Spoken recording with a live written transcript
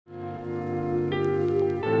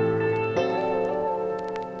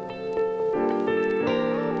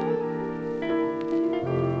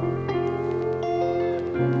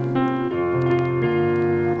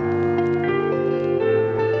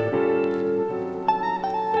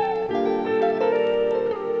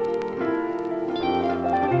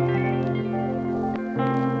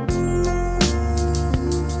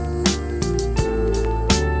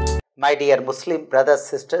My dear Muslim brothers,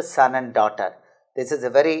 sisters, son and daughter, this is a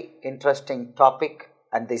very interesting topic,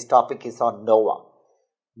 and this topic is on Noah.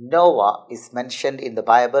 Noah is mentioned in the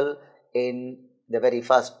Bible in the very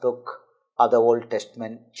first book of the Old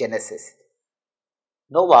Testament, Genesis.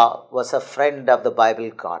 Noah was a friend of the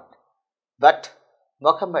Bible God, but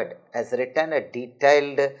Muhammad has written a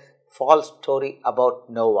detailed false story about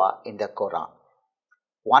Noah in the Quran.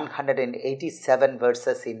 187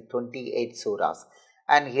 verses in 28 surahs,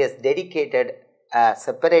 and he has dedicated a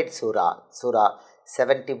separate surah, Surah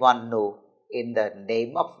 71 Nuh, in the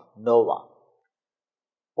name of Noah.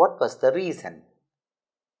 What was the reason?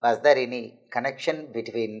 Was there any connection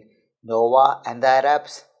between Noah and the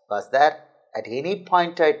Arabs? Was there at any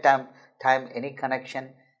point in time any connection?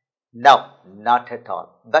 No, not at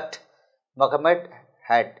all. But Muhammad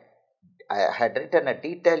had written a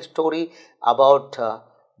detailed story about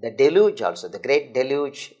the deluge also, the great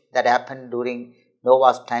deluge that happened during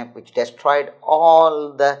Noah's time, which destroyed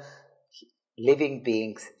all the living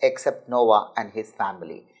beings except Noah and his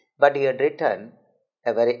family. But he had written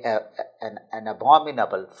a very an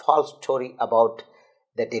abominable false story about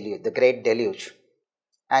the deluge, the great deluge,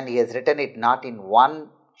 and he has written it not in one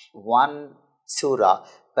surah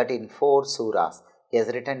but in 4 surahs. He has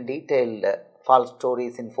written detailed false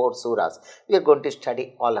stories in 4 surahs. We are going to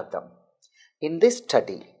study all of them. In this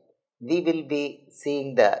study, we will be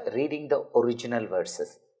reading the original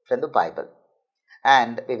verses from the Bible,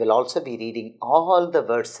 and we will also be reading all the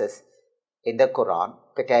verses in the Quran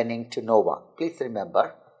pertaining to Noah. Please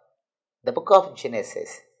remember, the book of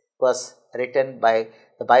Genesis was written by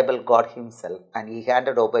the Bible God himself, and he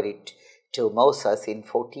handed over it to Moses in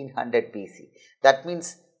 1400 BC. That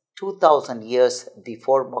means 2000 years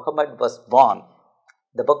before Muhammad was born,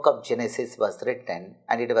 the book of Genesis was written,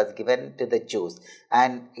 and it was given to the Jews,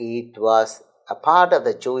 and it was a part of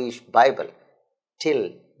the Jewish Bible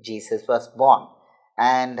till Jesus was born.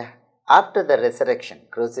 And after the resurrection,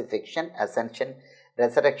 crucifixion, ascension,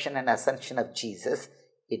 resurrection and ascension of Jesus,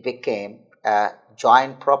 it became a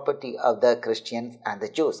joint property of the Christians and the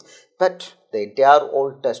Jews. But the entire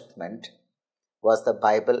Old Testament was the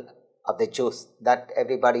Bible of the Jews, that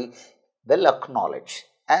everybody will acknowledge.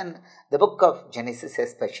 And the book of Genesis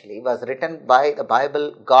especially was written by the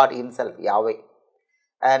Bible God himself, Yahweh.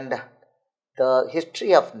 And the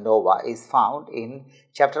history of Noah is found in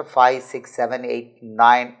chapter 5, 6, 7, 8,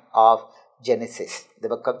 9 of Genesis, the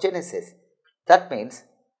book of Genesis. That means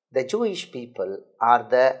the Jewish people are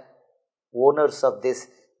the owners of this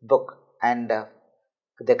book, and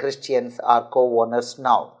the Christians are co-owners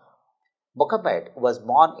now. Muhammad was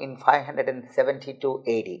born in 572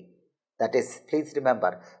 AD. That is, please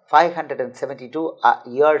remember, 572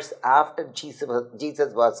 years after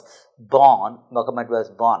Jesus was born, Muhammad was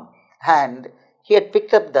born. And he had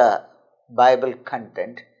picked up the Bible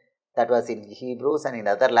content that was in Hebrews and in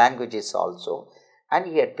other languages also. And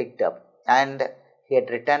he had picked up, and he had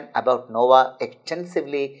written about Noah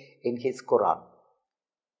extensively in his Quran.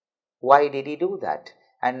 Why did he do that?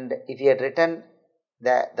 And if he had written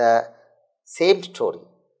the same story,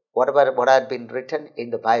 what had been written in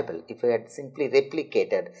the Bible, if he had simply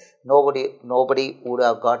replicated, nobody would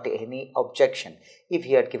have got any objection if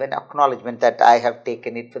he had given acknowledgement that I have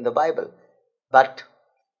taken it from the Bible. But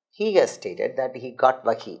he has stated that he got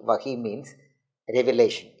wahi. Wahi means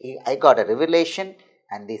revelation. I got a revelation,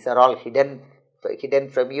 and these are all hidden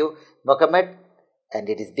from you, Muhammad, and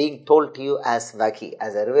it is being told to you as wahi,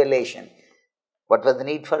 as a revelation. What was the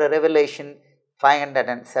need for a revelation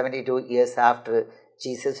 572 years after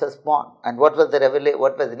Jesus was born? And what was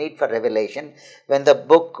the need for revelation when the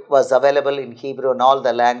book was available in Hebrew and all the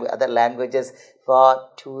other languages for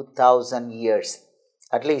 2000 years?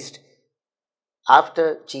 At least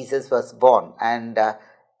after Jesus was born and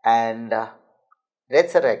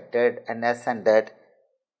resurrected and ascended,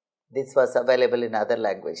 this was available in other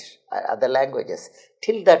languages.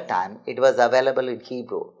 Till that time, it was available in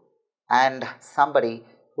Hebrew, and somebody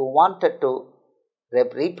who wanted to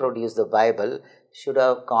reproduce the Bible should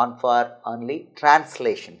have gone for only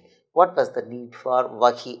translation. What was the need for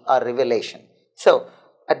wahi or revelation? So,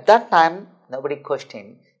 at that time, nobody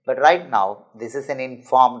questioned. But right now, this is an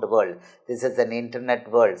informed world. This is an internet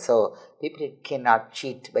world. So, people cannot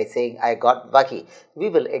cheat by saying, I got wahi. We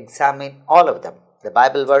will examine all of them, the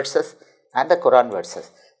Bible verses and the Quran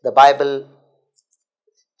verses. The Bible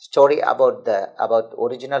story about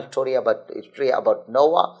original story about history about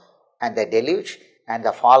Noah and the deluge, and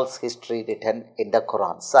the false history written in the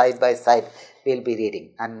Quran. Side by side, we will be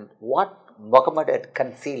reading. And what Muhammad had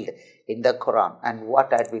concealed in the Quran and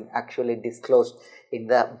what had been actually disclosed in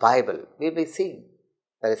the Bible, we will be seeing.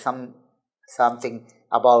 There is something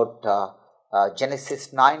about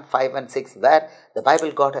Genesis 9, 5 and 6, where the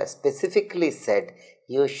Bible God has specifically said,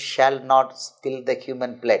 you shall not spill the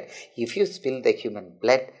human blood. If you spill the human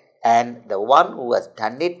blood, and the one who has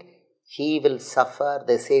done it, he will suffer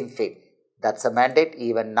the same fate. That's a mandate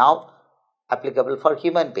even now applicable for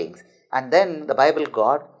human beings. And then the Bible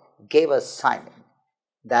God gave a sign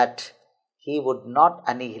that he would not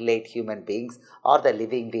annihilate human beings or the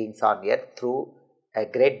living beings on earth through a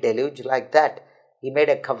great deluge like that. He made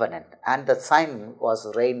a covenant, and the sign was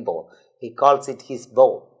rainbow. He calls it his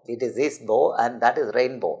bow. It is his bow, and that is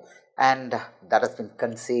rainbow. And that has been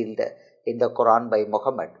concealed in the Quran by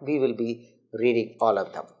Muhammad. We will be reading all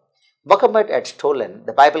of them. Muhammad had stolen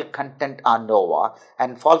the Bible content on Noah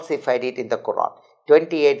and falsified it in the Quran.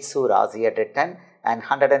 28 surahs he had written, and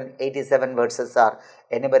 187 verses are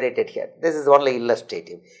enumerated here. This is only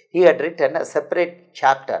illustrative. He had written a separate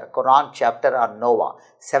chapter, Quran chapter on Noah,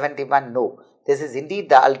 71 No. This is indeed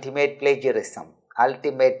the ultimate plagiarism,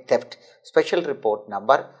 ultimate theft. Special report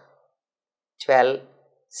number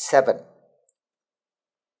 12.7.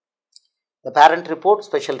 The parent report,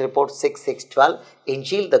 special report 6.6.12,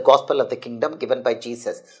 Injil, the gospel of the kingdom given by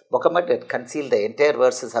Jesus. Muhammad had concealed the entire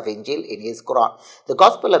verses of Injil in his Quran. The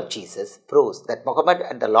gospel of Jesus proves that Muhammad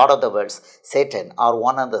and the Lord of the worlds, Satan, are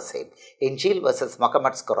one and the same. Injil versus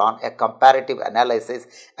Muhammad's Quran, a comparative analysis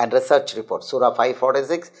and research report. Surah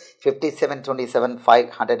 546, 5727,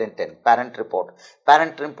 510. Parent report.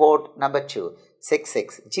 Parent report number 2.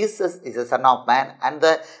 6.6. Jesus is the Son of Man and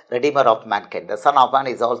the Redeemer of mankind. The Son of Man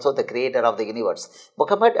is also the Creator of the universe.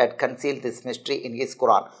 Muhammad had concealed this mystery in his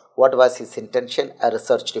Quran. What was his intention? A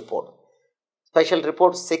research report. Special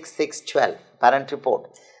report 6.6.12. Parent report.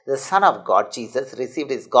 The Son of God, Jesus, received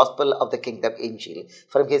his gospel of the kingdom, Injil,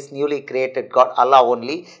 from his newly created God, Allah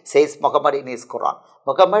only, says Muhammad in his Quran.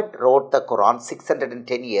 Muhammad wrote the Quran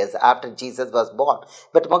 610 years after Jesus was born,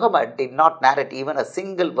 but Muhammad did not narrate even a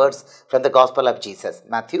single verse from the gospel of Jesus,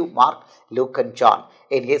 Matthew, Mark, Luke and John,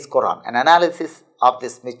 in his Quran. An analysis of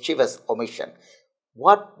this mischievous omission.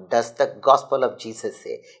 What does the gospel of Jesus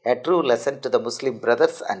say? A true lesson to the Muslim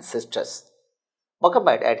brothers and sisters.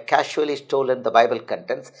 Muhammad had casually stolen the Bible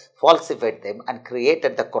contents, falsified them and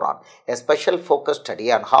created the Quran. A special focus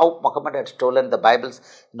study on how Muhammad had stolen the Bible's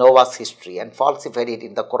Noah's history and falsified it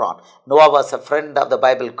in the Quran. Noah was a friend of the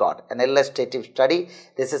Bible God. An illustrative study.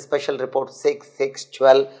 This is special report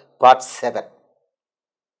 6.6.12 part 7.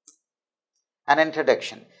 An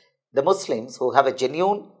introduction. The Muslims who have a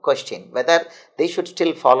genuine question whether they should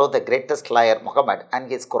still follow the greatest liar Muhammad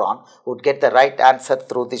and his Quran would get the right answer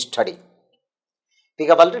through this study. We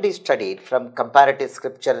have already studied from comparative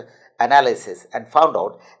scripture analysis and found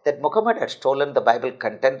out that Muhammad had stolen the Bible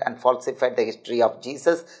content and falsified the history of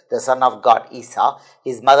Jesus, the son of God Isa,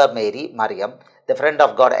 his mother Mary, Maryam, the friend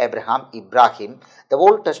of God Abraham, Ibrahim, the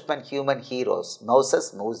Old Testament human heroes,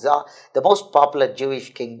 Moses, Musa, the most popular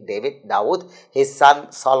Jewish king David, Dawood, his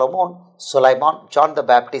son Solomon, Sulaiman, John the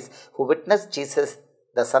Baptist, who witnessed Jesus,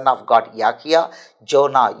 the son of God Yahya,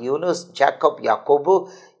 Jonah, Yunus, Jacob, Yakobu,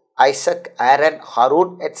 Isaac, Aaron,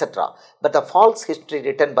 Harun, etc. But the false history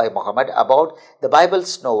written by Muhammad about the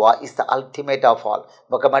Bible's Noah is the ultimate of all.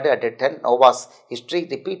 Muhammad had written Noah's history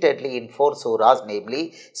repeatedly in 4 surahs,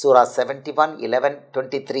 namely Surah 71, 11,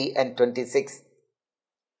 23 and 26.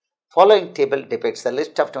 Following table depicts a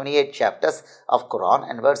list of 28 chapters of Quran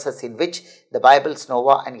and verses in which the Bible's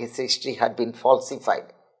Noah and his history had been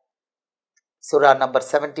falsified. Surah number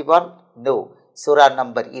 71, no. Surah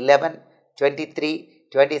number 11, 23,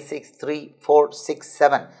 26, 3, 4, 6,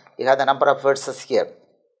 7. You have the number of verses here.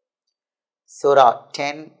 Surah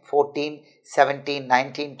 10, 14, 17,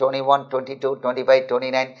 19, 21, 22, 25,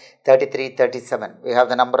 29, 33, 37. We have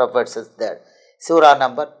the number of verses there. Surah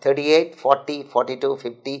number 38, 40, 42,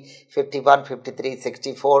 50, 51, 53,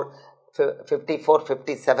 64, 54,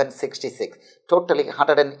 57, 66. Totally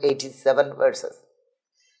 187 verses.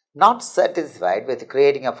 Not satisfied with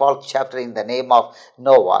creating a false chapter in the name of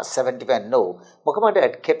Noah, 71 No, Muhammad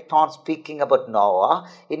had kept on speaking about Noah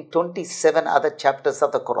in 27 other chapters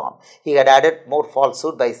of the Quran. He had added more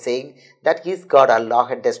falsehood by saying that his God Allah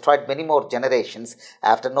had destroyed many more generations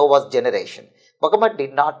after Noah's generation. Muhammad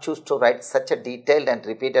did not choose to write such a detailed and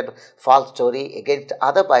repeated false story against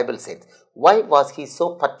other Bible saints. Why was he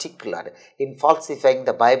so particular in falsifying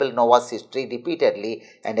the Bible Noah's history repeatedly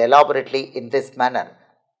and elaborately in this manner?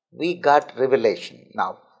 We got revelation.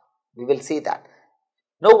 Now, we will see that.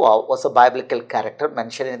 Noah was a biblical character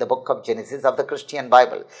mentioned in the book of Genesis of the Christian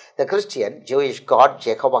Bible. The Christian, Jewish God,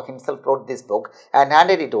 Jehovah himself wrote this book and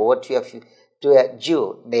handed it over to a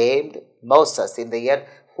Jew named Moses in the year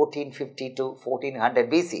 1450 to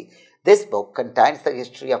 1400 BC. This book contains the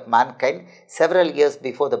history of mankind several years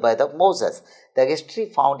before the birth of Moses. The history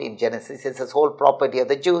found in Genesis is the sole property of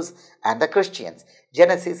the Jews and the Christians.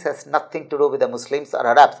 Genesis has nothing to do with the Muslims or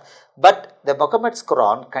Arabs, but the Muhammad's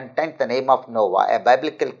Quran contains the name of Noah, a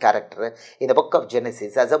biblical character in the book of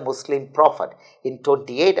Genesis, as a Muslim prophet. In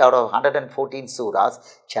 28 out of 114 surahs,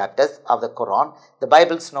 chapters of the Quran, the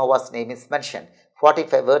Bible's Noah's name is mentioned.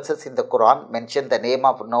 45 verses in the Quran mention the name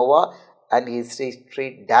of Noah and his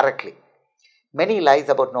history directly. Many lies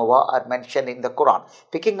about Noah are mentioned in the Quran.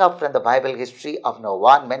 Picking up from the Bible history of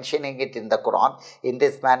Noah and mentioning it in the Quran in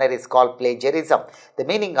this manner is called plagiarism. The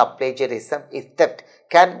meaning of plagiarism is theft.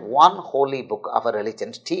 Can one holy book of a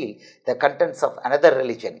religion steal the contents of another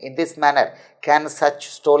religion? In this manner, can such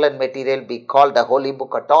stolen material be called a holy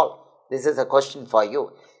book at all? This is a question for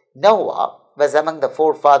you. Noah was among the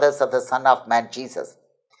forefathers of the Son of Man, Jesus.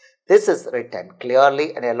 This is written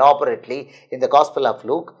clearly and elaborately in the Gospel of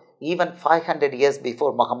Luke, even 500 years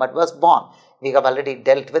before Muhammad was born. We have already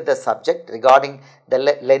dealt with the subject regarding the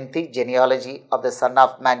lengthy genealogy of the Son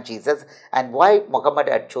of Man, Jesus, and why Muhammad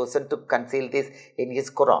had chosen to conceal this in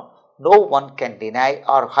his Quran. No one can deny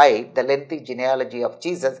or hide the lengthy genealogy of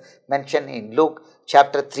Jesus mentioned in Luke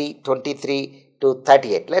chapter 3, 23 to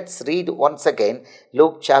 38. Let's read once again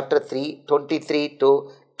Luke chapter 3, 23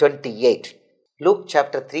 to 28. Luke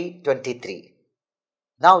chapter 3, 23.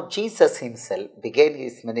 Now Jesus himself began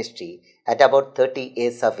his ministry at about 30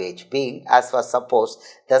 years of age, being, as was supposed,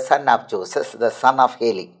 the son of Joseph, the son of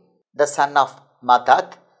Heli, the son of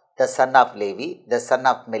Mathat, the son of Levi, the son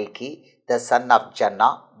of Melchi, the son of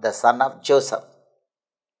Janna, the son of Joseph,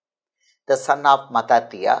 the son of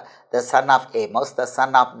Mattathiah, the son of Amos, the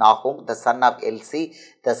son of Nahum, the son of Elsi,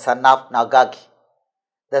 the son of Nagagi,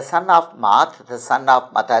 the son of Math, the son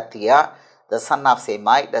of Mattathiah, the son of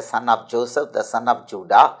Semai, the son of Joseph, the son of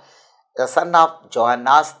Judah, the son of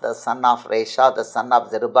Johannas, the son of Resha, the son of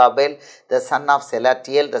Zerubbabel, the son of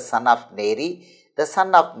Selatiel, the son of Neri, the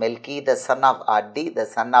son of Melchi, the son of Addi, the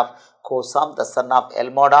son of Kosam, the son of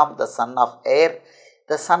Elmodam, the son of Er,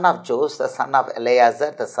 the son of Jos, the son of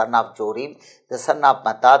Eleazar, the son of Jorim, the son of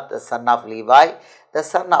Matthat, the son of Levi, the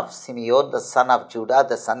son of Simeon, the son of Judah,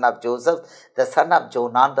 the son of Joseph, the son of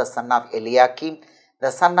Jonan, the son of Eliakim, the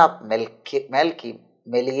son of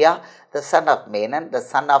Meliah, the son of Menon, the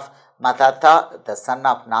son of Mattatha, the son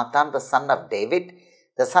of Nathan, the son of David,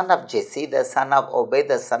 the son of Jesse, the son of Obed,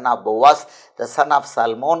 the son of Boaz, the son of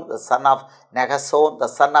Salmon, the son of Nahashon, the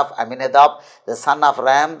son of Aminadab, the son of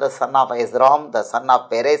Ram, the son of Ezram, the son of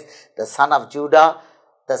Perez, the son of Judah,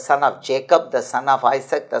 the son of Jacob, the son of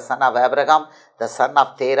Isaac, the son of Abraham, the son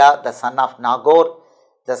of Terah, the son of Nagor,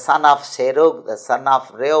 the son of Serug, the son of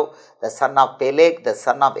Reu, the son of Peleg, the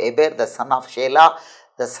son of Eber, the son of Shelah,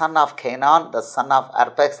 the son of Canaan, the son of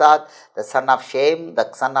Arphaxad, the son of Shem,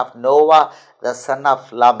 the son of Noah, the son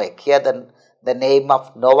of Lamech. Here the name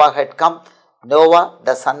of Noah had come. Noah,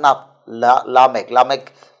 the son of Lamech.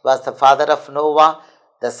 Lamech was the father of Noah,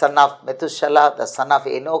 the son of Methuselah, the son of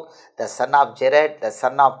Enoch, the son of Jared, the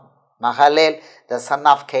son of Mahalalel, the son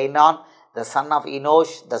of Canaan, the son of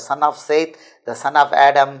Enosh, the son of Seth, the son of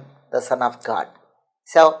Adam, the son of God.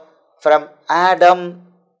 So, from Adam,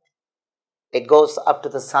 it goes up to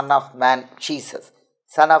the Son of Man, Jesus.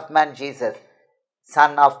 Son of Man, Jesus.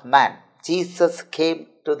 Son of Man. Jesus came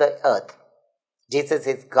to the earth. Jesus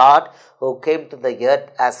is God who came to the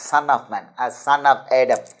earth as Son of Man, as son of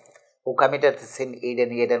Adam, who committed sin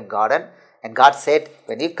in Eden garden. And God said,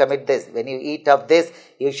 when you commit this, when you eat of this,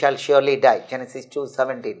 you shall surely die. Genesis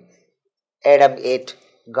 2:17. Adam ate.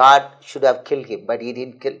 God should have killed him, but he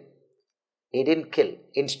didn't kill. He didn't kill.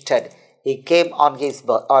 Instead, he came on his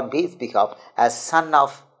behalf as Son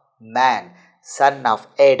of Man, Son of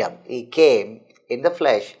Adam. He came in the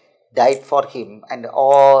flesh, died for him and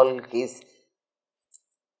all his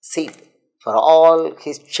seed, for all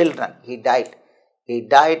his children. He died. He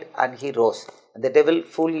died and he rose. And the devil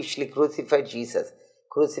foolishly crucified Jesus.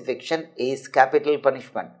 Crucifixion is capital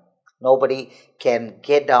punishment. Nobody can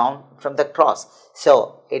get down from the cross.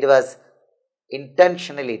 So, it was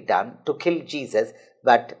intentionally done to kill Jesus,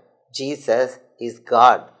 but Jesus is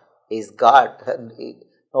God. Is God.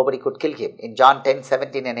 Nobody could kill him. In John 10,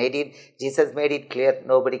 17 and 18, Jesus made it clear,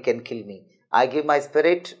 nobody can kill me. I give my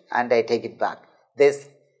spirit and I take it back. This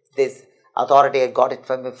authority, I got it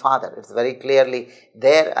from my Father. It's very clearly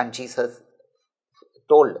there, and Jesus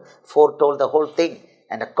foretold the whole thing,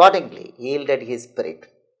 and accordingly yielded his spirit.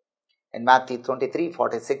 In Matthew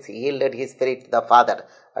 23:46, he yielded his spirit to the Father,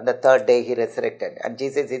 and the third day he resurrected. And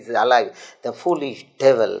Jesus is alive. The foolish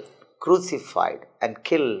devil crucified and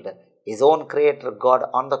killed his own creator God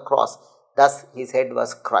on the cross. Thus his head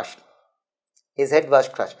was crushed. His head was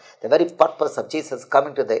crushed. The very purpose of Jesus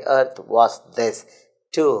coming to the earth was this,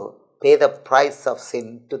 to pay the price of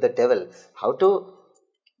sin to the devil. How to?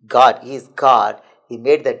 God, He is God. He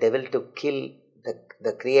made the devil to kill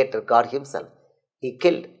the Creator, God Himself. He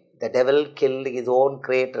killed. The devil killed his own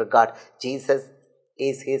Creator, God. Jesus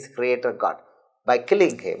is his Creator, God. By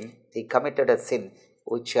killing him, he committed a sin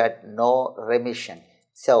which had no remission.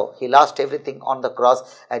 So, he lost everything on the cross,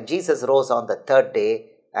 and Jesus rose on the third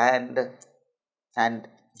day, and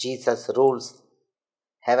Jesus rules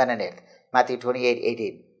heaven and earth. Matthew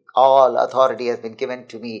 28:18. All authority has been given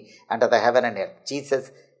to me under the heaven and earth.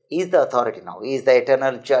 Jesus is the authority now. He is the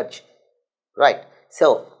eternal judge. Right.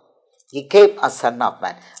 So, He came as Son of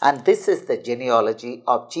Man. And this is the genealogy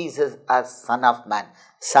of Jesus as Son of Man.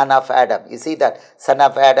 Son of Adam. You see that? Son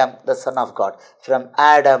of Adam, the Son of God. From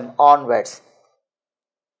Adam onwards,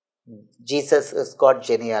 Jesus has got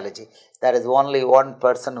genealogy. There is only one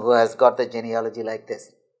person who has got the genealogy like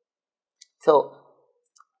this. So,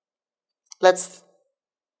 let's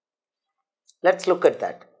look at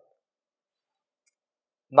that.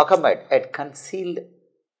 Muhammad had concealed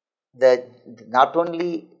not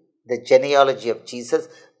only the genealogy of Jesus,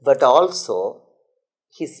 but also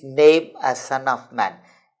his name as Son of Man.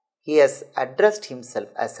 He has addressed himself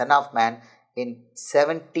as Son of Man in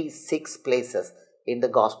 76 places in the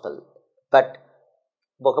Gospel. But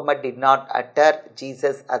Muhammad did not utter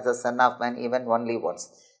Jesus as the Son of Man even only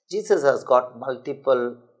once. Jesus has got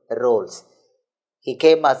multiple roles. He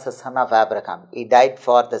came as the son of Abraham. He died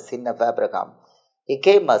for the sin of Abraham. He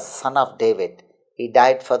came as son of David. He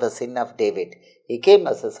died for the sin of David. He came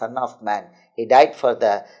as the Son of Man. He died for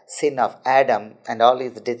the sin of Adam and all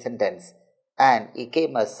his descendants. And he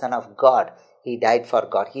came as Son of God. He died for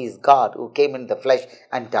God. He is God who came in the flesh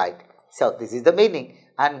and died. So this is the meaning.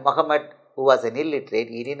 And Muhammad, who was an illiterate,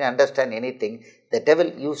 he didn't understand anything. The devil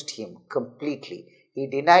used him completely. He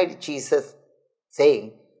denied Jesus,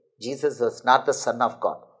 saying Jesus was not the Son of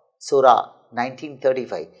God. Surah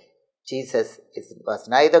 1935. Jesus was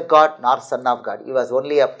neither God nor Son of God. He was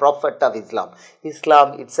only a prophet of Islam.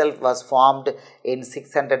 Islam itself was formed in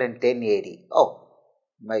 610 AD. Oh,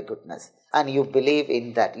 my goodness. And you believe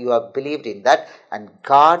in that. You have believed in that. And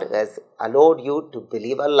God has allowed you to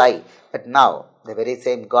believe a lie. But now, the very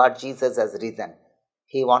same God, Jesus, has risen.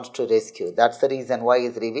 He wants to rescue. That's the reason why He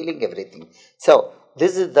is revealing everything. So,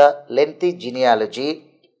 this is the lengthy genealogy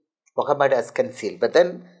Muhammad has concealed. But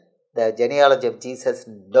then, the genealogy of Jesus,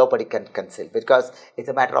 nobody can conceal because it's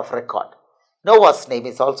a matter of record. Noah's name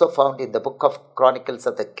is also found in the book of Chronicles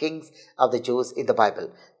of the Kings of the Jews in the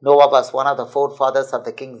Bible. Noah was one of the forefathers of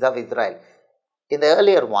the kings of Israel. In the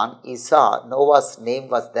earlier one, he saw Noah's name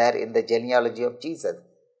was there in the genealogy of Jesus.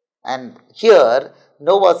 And here,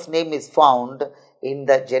 Noah's name is found in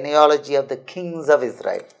the genealogy of the kings of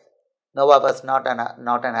Israel. Noah was not an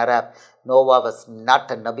Arab. Noah was not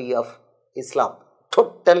a Nabi of Islam.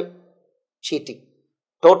 Total cheating.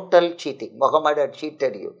 Total cheating. Muhammad had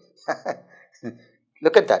cheated you.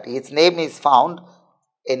 Look at that. His name is found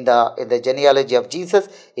in the genealogy of Jesus.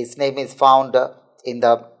 His name is found in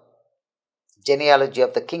the genealogy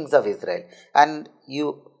of the kings of Israel. And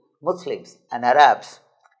you Muslims and Arabs,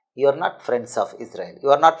 you are not friends of Israel. You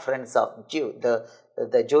are not friends of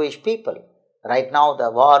the Jewish people. Right now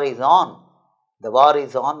the war is on. The war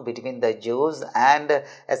is on between the Jews and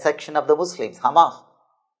a section of the Muslims, Hamas.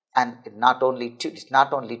 And not only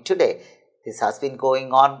today. This has been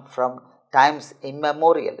going on from times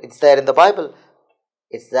immemorial. It's there in the Bible.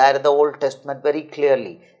 It's there in the Old Testament very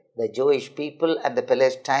clearly. The Jewish people and the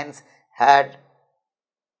Palestinians had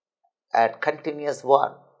continuous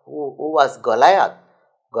war. Who was Goliath?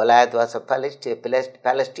 Goliath was a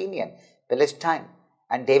Palestine.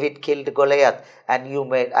 And David killed Goliath. And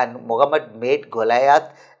Muhammad made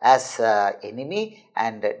Goliath as enemy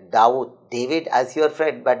and David as your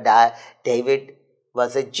friend. But David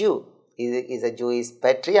was a Jew. He is a Jewish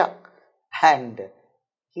patriarch. And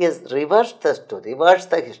he has reversed the story,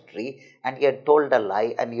 reversed the history, and he had told a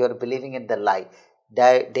lie, and you are believing in the lie.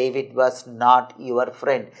 David was not your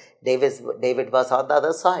friend. David was on the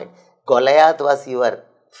other side. Goliath was your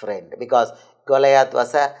friend because Goliath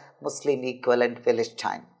was a Muslim equivalent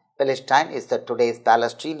Philistine. Philistine is the today's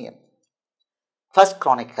Palestinian. First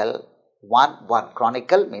Chronicle 1:1.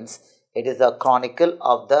 Chronicle means it is a chronicle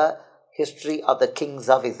of the history of the kings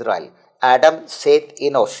of Israel. Adam, Seth,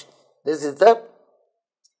 Enosh. This is the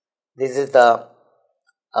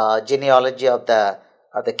genealogy of the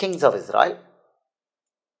kings of Israel.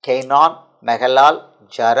 Canaan, Mahalalel,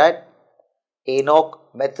 Jared, Enoch,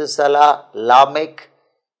 Methuselah, Lamech,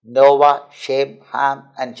 Noah, Shem, Ham,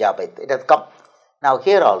 and Japheth. It has come. Now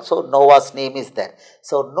here also Noah's name is there.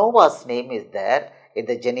 So Noah's name is there in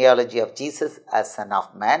the genealogy of Jesus as son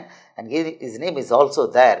of man, and his name is also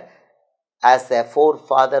there as a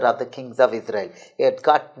forefather of the kings of Israel. It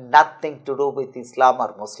got nothing to do with Islam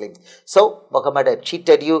or Muslims. So Muhammad had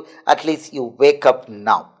cheated you, at least you wake up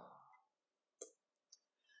now.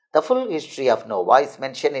 The full history of Noah is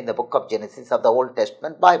mentioned in the book of Genesis of the Old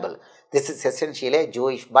Testament Bible. This is essentially a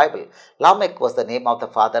Jewish Bible. Lamech was the name of the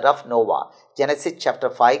father of Noah. Genesis chapter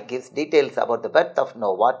 5 gives details about the birth of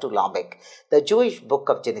Noah to Lamech. The Jewish book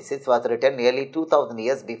of Genesis was written nearly 2000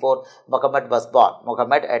 years before Muhammad was born.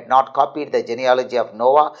 Muhammad had not copied the genealogy of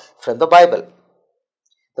Noah from the Bible.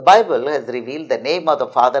 The Bible has revealed the name of the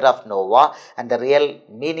father of Noah and the real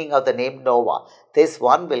meaning of the name Noah. This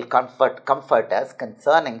one will comfort us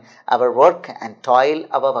concerning our work and toil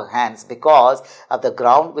of our hands because of the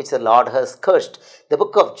ground which the Lord has cursed. The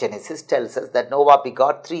book of Genesis tells us that Noah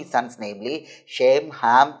begot 3 sons, namely Shem,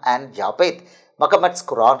 Ham and Japheth. Muhammad's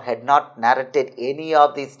Quran had not narrated any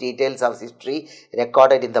of these details of history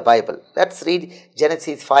recorded in the Bible. Let's read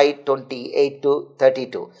Genesis 5:28 to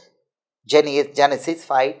 32. Genesis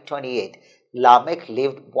 5:28. Lamech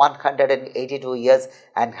lived 182 years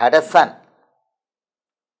and had a son.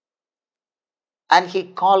 And he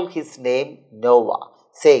called his name Noah,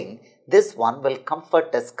 saying, "This one will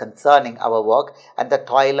comfort us concerning our work and the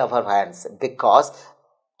toil of our hands, because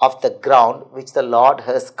of the ground which the Lord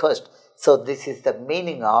has cursed." So this is the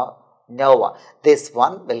meaning of Noah. This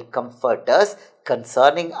one will comfort us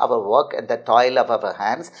concerning our work and the toil of our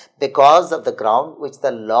hands because of the ground which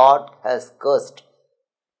the Lord has cursed.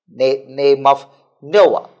 Name of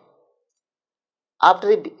Noah. After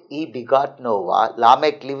he begot Noah,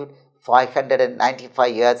 Lamech lived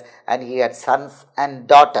 595 years and he had sons and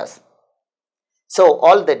daughters. So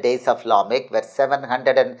all the days of Lamech were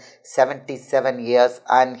 777 years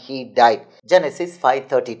and he died. Genesis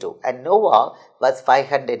 5:32. And Noah was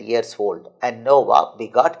 500 years old, and Noah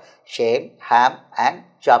begot Shem, Ham and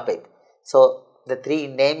Japheth. So the 3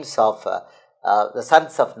 names of the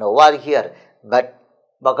sons of Noah are here, but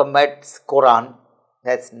Muhammad's Quran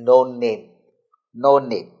has no name. No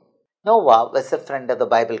name. Noah was a friend of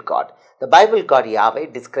the Bible God. The Bible God Yahweh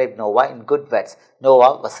described Noah in good words.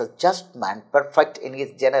 Noah was a just man, perfect in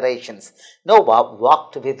his generations. Noah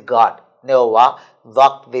walked with God. Noah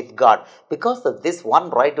walked with God. Because of this one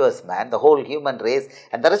righteous man, the whole human race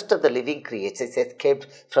and the rest of the living creatures escaped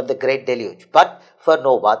from the great deluge. But for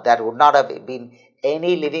Noah, there would not have been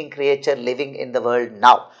any living creature living in the world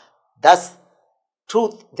now. Thus,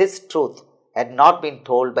 this truth had not been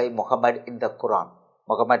told by Muhammad in the Quran.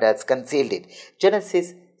 Muhammad has concealed it. Genesis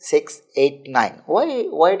 6:8-9.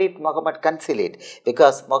 Why did Muhammad conceal it?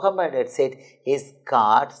 Because Muhammad had said his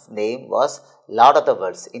God's name was Lord of the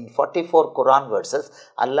Worlds. In 44 Quran verses,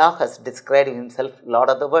 Allah has described himself Lord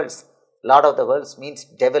of the Worlds. Lord of the Worlds means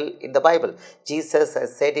devil in the Bible. Jesus has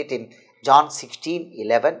said it in John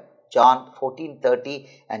 16:11, John 14:30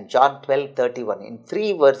 and John 12:31. In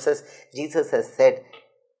 3 verses, Jesus has said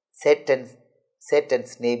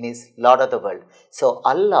Satan's name is Lord of the world. So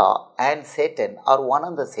Allah and Satan are one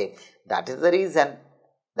and the same. That is the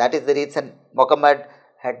reason Muhammad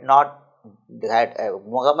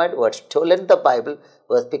Muhammad was stolen the Bible,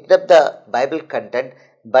 was picked up the Bible content,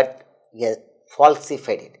 but he has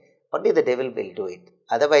falsified it. Only the devil will do it.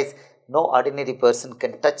 Otherwise, no ordinary person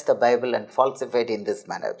can touch the Bible and falsify it in this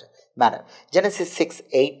manner. Genesis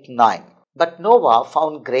 6:8-9. But Noah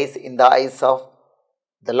found grace in the eyes of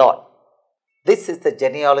the Lord. This is the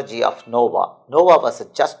genealogy of Noah. Noah was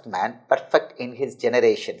a just man, perfect in his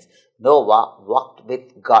generations. Noah walked with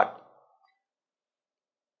God.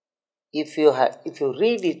 If you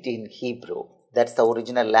read it in Hebrew, that's the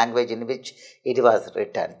original language in which it was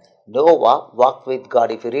written. Noah walked with God.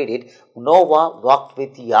 If you read it, Noah walked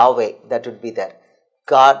with Yahweh. That would be there.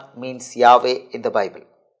 God means Yahweh in the Bible,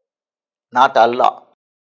 not Allah.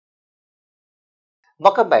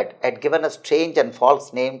 Muhammad had given a strange and false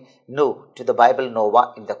name Nuh to the Bible Noah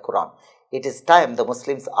in the Quran. It is time the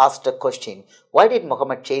Muslims asked a question. Why did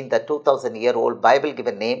Muhammad change the 2000-year-old Bible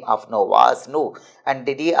given name of Noah as Nuh? And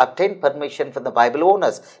did he obtain permission from the Bible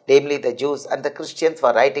owners, namely the Jews and the Christians,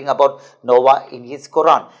 for writing about Noah in his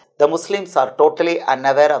Quran? The Muslims are totally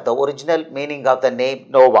unaware of the original meaning of the name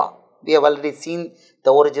Noah. We have already seen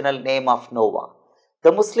the original name of Noah.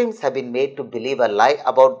 The Muslims have been made to believe a lie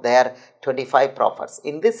about their 25 prophets.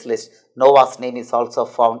 In this list, Noah's name is also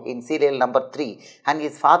found in serial number 3 and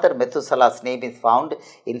his father Methuselah's name is found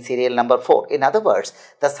in serial number 4. In other words,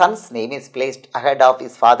 the son's name is placed ahead of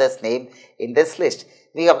his father's name in this list.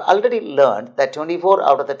 We have already learned that 24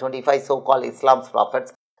 out of the 25 so-called Islam's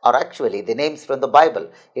prophets are actually the names from the Bible.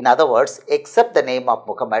 In other words, except the name of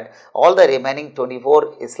Muhammad, all the remaining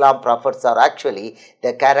 24 Islam prophets are actually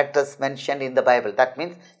the characters mentioned in the Bible. That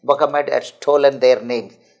means Muhammad had stolen their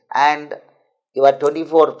names, and your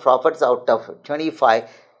 24 prophets out of 25,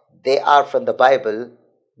 they are from the Bible,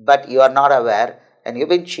 but you are not aware and you've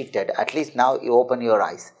been cheated. At least now you open your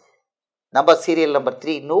eyes. Serial number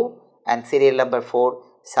 3, Nuh, and serial number 4,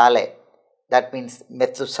 Saleh. That means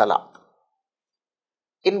Methuselah.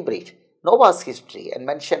 In brief, Noah's history and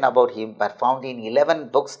mention about him were found in 11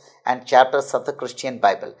 books and chapters of the Christian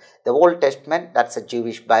Bible. The Old Testament, that's a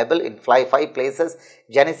Jewish Bible, in 5 places: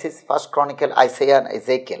 Genesis, 1st Chronicle, Isaiah and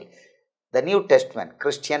Ezekiel. The New Testament,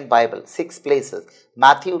 Christian Bible, 6 places: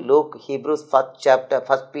 Matthew, Luke, Hebrews, 1st chapter,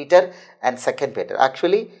 1st Peter and 2nd Peter.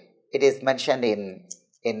 Actually, it is mentioned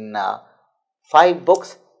in 5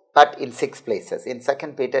 books, but in 6 places. In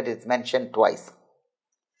 2nd Peter, it is mentioned twice.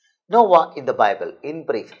 Noah in the Bible. In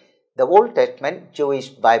brief, the Old Testament Jewish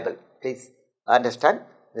Bible. Please understand,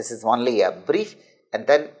 this is only a brief, and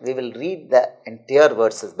then we will read the entire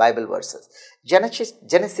verses, Bible verses.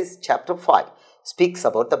 Genesis chapter 5 speaks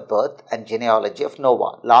about the birth and genealogy of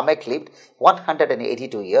Noah. Lamech lived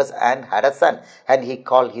 182 years and had a son, and he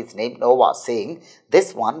called his name Noah, saying,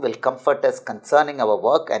 "This one will comfort us concerning our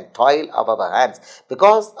work and toil of our hands,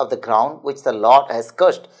 because of the ground which the Lord has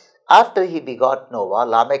cursed." After he begot Noah,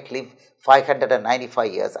 Lamech lived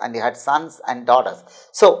 595 years, and he had sons and daughters.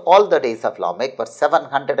 So all the days of Lamech were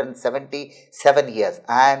 777 years,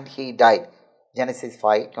 and he died. Genesis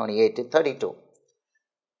 5, 28 to 32.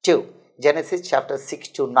 2. Genesis chapter 6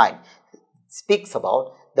 to 9 speaks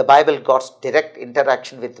about the Bible, God's direct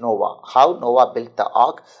interaction with Noah. How Noah built the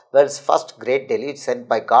ark, world's first great deluge sent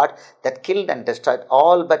by God that killed and destroyed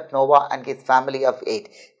all but Noah and his family of 8.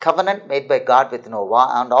 Covenant made by God with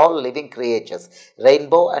Noah and all living creatures.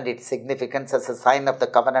 Rainbow and its significance as a sign of the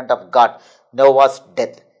covenant of God. Noah's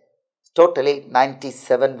death. Totally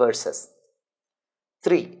 97 verses.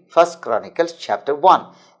 3. 1st Chronicles chapter 1.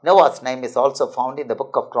 Noah's name is also found in the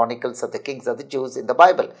book of Chronicles of the Kings of the Jews in the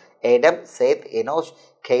Bible. Adam, Seth, Enosh,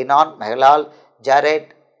 Canaan, Mahalalel,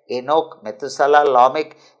 Jared, Enoch, Methuselah,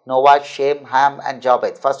 Lamech, Noah, Shem, Ham and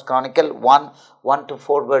Japheth. 1st Chronicle 1, 1 to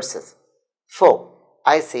 4 verses. 4.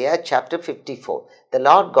 Isaiah chapter 54. The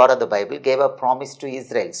Lord God of the Bible gave a promise to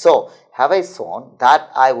Israel. "So have I sworn that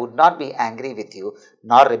I would not be angry with you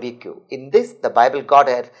nor rebuke you." In this, the Bible God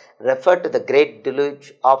had referred to the great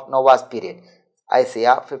deluge of Noah's period.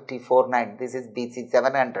 Isaiah 54:9. This is BC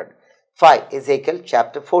 700. 5. Ezekiel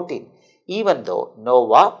chapter 14. Even though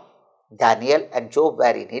Noah, Daniel and Job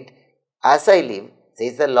were in it, "As I live,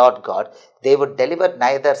 says the Lord God, they would deliver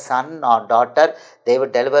neither son nor daughter, they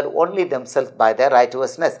would deliver only themselves by their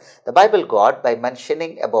righteousness." The Bible God, by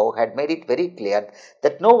mentioning above, had made it very clear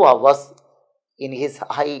that Noah was in his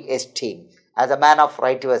high esteem as a man of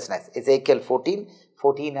righteousness. Ezekiel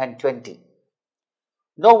 14 and 20.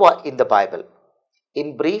 Noah in the Bible.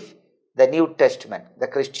 In brief, the New Testament, the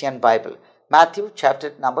Christian Bible. Matthew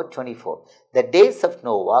chapter number 24. The days of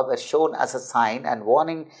Noah were shown as a sign and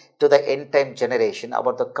warning to the end time generation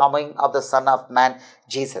about the coming of the Son of Man,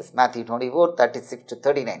 Jesus. Matthew 24, 36 to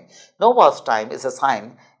 39. Noah's time is a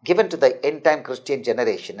sign given to the end time Christian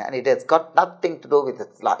generation, and it has got nothing to do with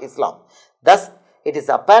Islam. Thus, it is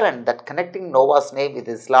apparent that connecting Noah's name with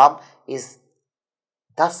Islam is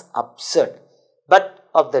thus absurd. But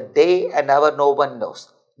of the day and hour no one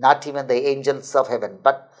knows, not even the angels of heaven,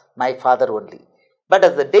 but my Father only. But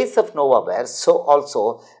as the days of Noah were, so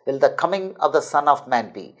also will the coming of the Son of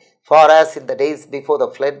Man be. For as in the days before the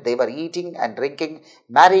flood, they were eating and drinking,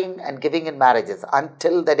 marrying and giving in marriages,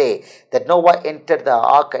 until the day that Noah entered the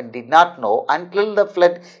ark and did not know, until the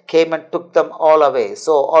flood came and took them all away,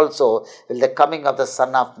 so also will the coming of the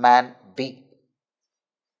Son of Man be.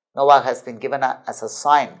 Noah has been given as a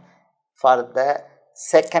sign for the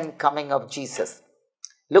second coming of Jesus.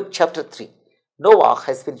 Luke chapter 3. Noah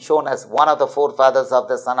has been shown as one of the forefathers of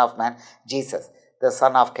the Son of Man, Jesus, the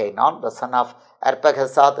son of Canaan, the son of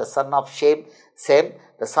Arpachshad, the son of Shem,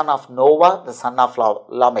 the son of Noah, the son of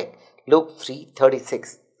Lamech. Luke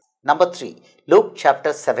 3:36. Number 3. Luke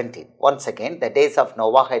chapter 17. Once again, the days of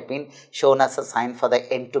Noah had been shown as a sign for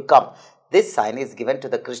the end to come. This sign is given to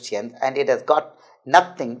the Christians, and it has got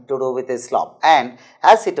nothing to do with Islam. And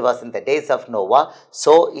as it was in the days of Noah,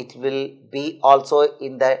 so it will be also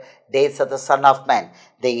in the days of the Son of Man.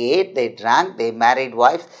 They ate, they drank, they married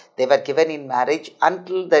wives, they were given in marriage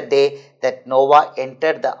until the day that Noah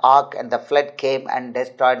entered the ark and the flood came and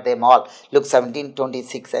destroyed them all. Luke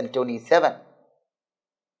 17:26 and 27.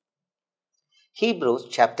 Hebrews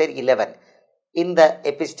chapter 11. In the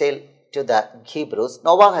epistle to the Hebrews,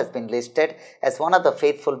 Noah has been listed as one of the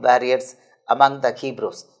faithful warriors among the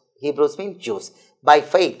Hebrews. Hebrews means Jews. By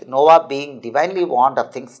faith, Noah, being divinely warned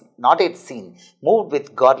of things not yet seen, moved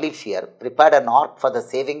with godly fear, prepared an ark for the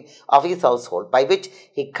saving of his household, by which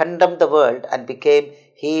he condemned the world and became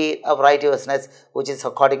heir of righteousness, which is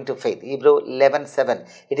according to faith. Hebrews 11:7.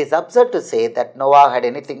 It is absurd to say that Noah had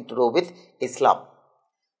anything to do with Islam.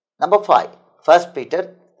 Number 5. 1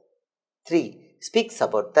 Peter 3 speaks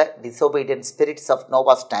about the disobedient spirits of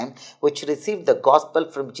Noah's time, which received the gospel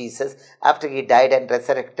from Jesus after he died and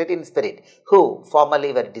resurrected in spirit, who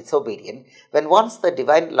formerly were disobedient, when once the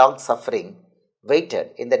divine long suffering waited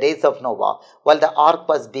in the days of Noah, while the ark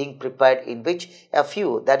was being prepared, in which a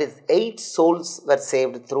few, that is 8 souls, were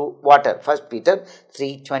saved through water. 1 Peter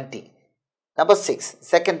 3:20. Number 6.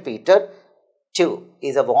 2 Peter 2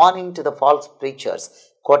 is a warning to the false preachers,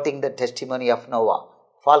 quoting the testimony of Noah.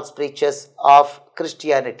 False preachers of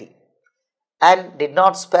Christianity, and did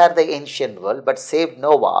not spare the ancient world, but saved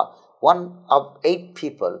Noah, one of 8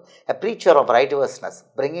 people, a preacher of righteousness,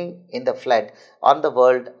 bringing in the flood on the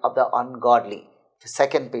world of the ungodly.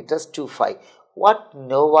 2 Peter 2:5. What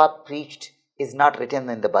Noah preached is not written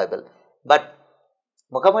in the Bible, but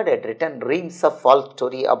Muhammad had written reams of false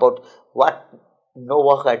story about what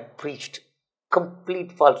Noah had preached.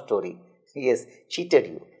 Complete false story. He has cheated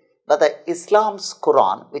you. But the Islam's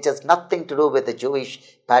Quran, which has nothing to do with the Jewish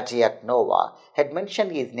patriarch Noah, had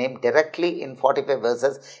mentioned his name directly in 45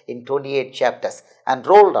 verses in 28 chapters and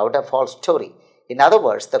rolled out a false story. In other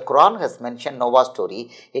words, the Quran has mentioned Noah's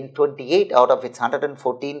story in 28 out of its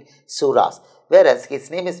 114 surahs, whereas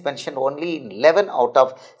his name is mentioned only in 11 out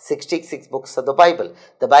of 66 books of the Bible.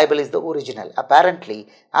 The Bible is the original. Apparently,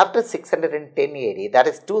 after 610 AD, that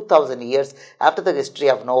is 2000 years after the history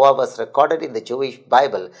of Noah was recorded in the Jewish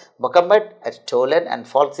Bible, Muhammad had stolen and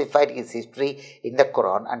falsified his history in the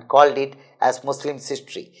Quran and called it as Muslims'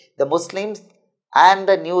 history. The Muslims and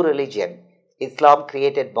the new religion Islam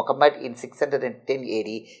created Muhammad in 610 AD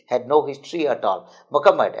had no history at all.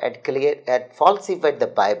 Muhammad had falsified the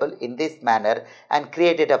Bible in this manner and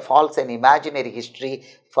created a false and imaginary history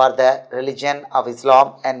for the religion of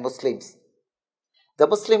Islam and Muslims. The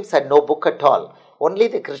Muslims had no book at all. Only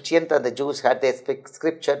the Christians and the Jews had their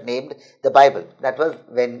scripture named the Bible. That was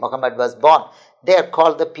when Muhammad was born. They are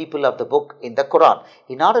called the people of the book in the Quran.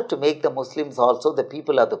 In order to make the Muslims also the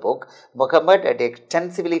people of the book, Muhammad had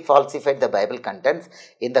extensively falsified the Bible contents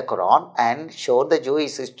in the Quran and shown the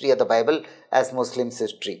Jewish history of the Bible as Muslims'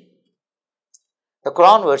 history. The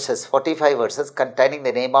Quran verses, 45 verses containing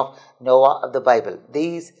the name of Noah of the Bible.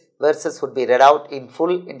 These verses would be read out in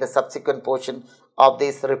full in the subsequent portion of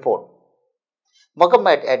this report.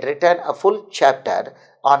 Muhammad had written a full chapter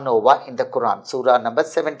on Noah in the Quran, Surah number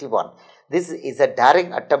 71. This is a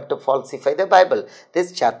daring attempt to falsify the Bible.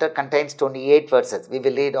 This chapter contains 28 verses. We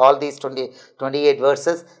will read all these 28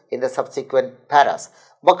 verses in the subsequent paras.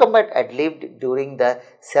 Muhammad had lived during the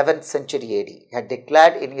 7th century AD, had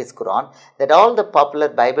declared in his Quran that all the popular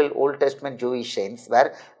Bible Old Testament Jewish saints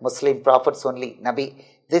were Muslim prophets only, Nabi.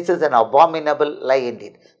 This is an abominable lie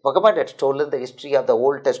indeed. Muhammad had stolen the history of the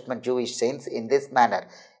Old Testament Jewish saints in this manner.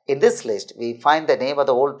 In this list, we find the name of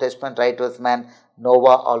the Old Testament righteous man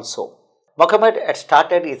Noah also. Muhammad had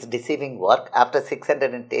started his deceiving work after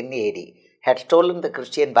 610 AD, had stolen the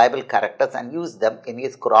Christian Bible characters and used them in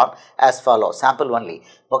his Quran as follows. Sample only.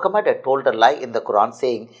 Muhammad had told a lie in the Quran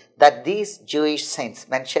saying that these Jewish saints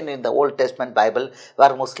mentioned in the Old Testament Bible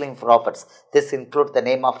were Muslim prophets. This includes the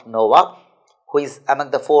name of Noah, who is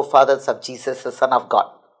among the forefathers of Jesus, the Son of God.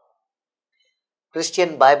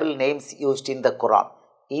 Christian Bible names used in the Quran: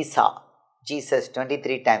 Isa, Jesus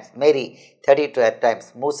 23 times, Mary 32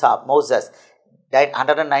 times, Musa, Moses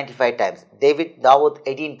 195 times, David, Dawood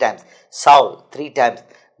 18 times, Saul 3 times,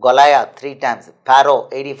 Goliath 3 times, Pharaoh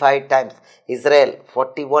 85 times, Israel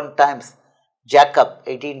 41 times, Jacob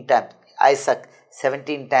 18 times, Isaac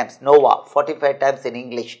 17 times, Noah 45 times in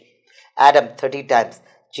English, Adam 30 times,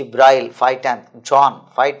 Jibrail 5 times, John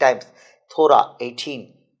 5 times, Torah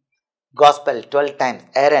 18, Gospel 12 times,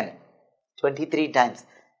 Aaron 23 times,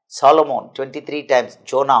 Solomon 23 times,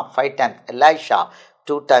 Jonah 5 times, Elisha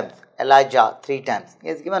 2 times, Elijah 3 times. He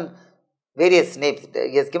has given various names.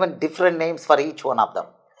 He has given different names for each one of them.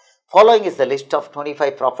 Following is the list of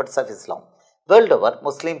 25 prophets of Islam. World over,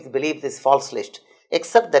 Muslims believe this false list.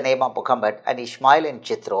 Except the name of Muhammad and Ishmael and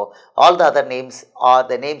Jethro, all the other names are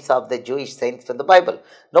the names of the Jewish saints from the Bible.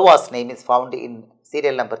 Noah's name is found in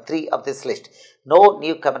serial number 3 of this list. No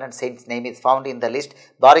New Covenant saint's name is found in the list,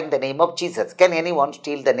 barring the name of Jesus. Can anyone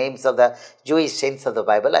steal the names of the Jewish saints of the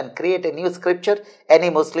Bible and create a new scripture? Any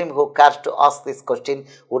Muslim who cares to ask this question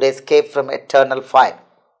would escape from eternal fire.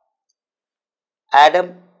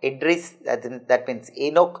 Adam, Idris, that means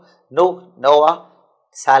Enoch, Nuh, Noah,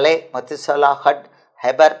 Saleh, Methuselah, Hud,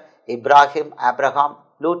 Heber, Ibrahim, Abraham,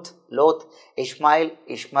 Lut, Lot, Ishmael,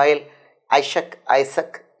 Isaac,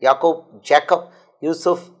 Jacob,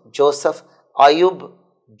 Yusuf, Joseph, Ayub,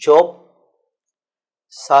 Job,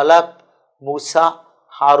 Salab, Musa,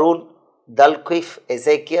 Harun, Dalquif,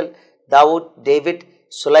 Ezekiel, Dawood, David,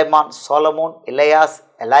 Sulaiman, Solomon, Elias,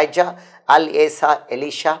 Elijah, Al-Asa,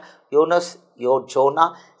 Elisha, Yunus,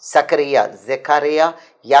 Jonah, Zechariah,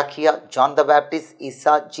 Yahya, John the Baptist,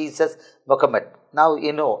 Isa, Jesus, Muhammad. Now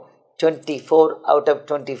 24 out of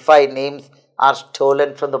 25 names are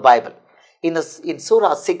stolen from the Bible. In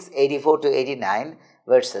Surah 6, 84 to 89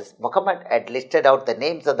 verses, Muhammad had listed out the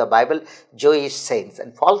names of the Bible Jewish saints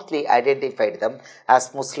and falsely identified them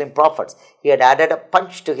as Muslim prophets. He had added a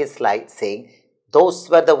punch to his lie, saying, those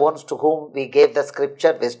were the ones to whom we gave the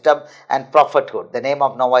scripture, wisdom and prophethood. The name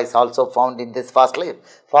of Noah is also found in this false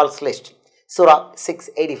list. Surah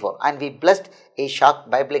 684. And we blessed Ishaq,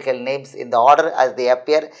 biblical names in the order as they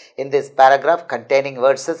appear in this paragraph containing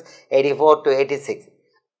verses 84 to 86.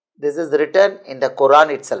 This is written in the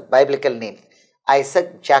Quran itself, biblical names.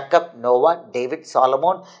 Isaac, Jacob, Noah, David,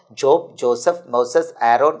 Solomon, Job, Joseph, Moses,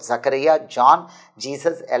 Aaron, Zechariah, John,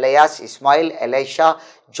 Jesus, Elias, Ishmael, Elisha,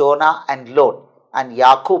 Jonah and Lot. And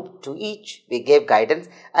Yaqub, to each we gave guidance,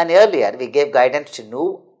 and earlier we gave guidance to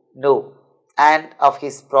Nuh, and of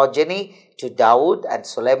his progeny to Dawood and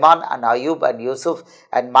Sulaiman and Ayub and Yusuf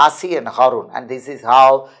and Masi and Harun. And this is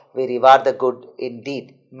how we reward the good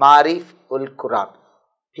indeed. Marif ul Quran.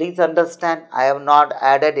 Please understand, I have not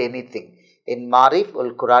added anything. In Marif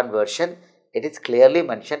ul Quran version, it is clearly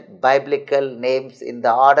mentioned biblical names in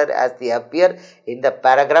the order as they appear in the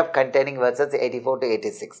paragraph containing verses 84 to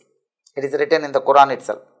 86. It is written in the Quran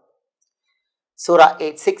itself. Surah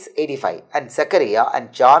 685. And Zechariah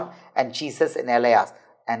and John and Jesus and Elias,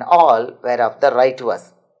 and all were of the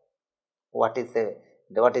righteous. What is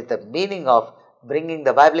the meaning of bringing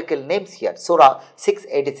the biblical names here? Surah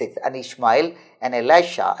 686. And Ishmael and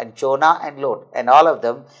Elisha and Jonah and Lot, and all of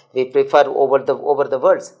them we prefer over the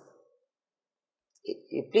words.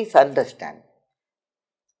 Please understand,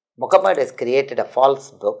 Muhammad has created a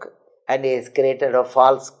false book, and he has created a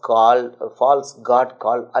false God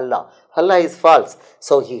called Allah. Allah is false.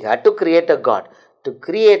 So he had to create a God. To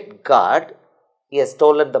create God, he has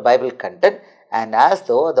stolen the Bible content, and as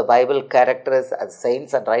though the Bible characters as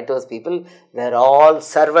saints and righteous people were all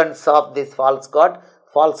servants of this false God,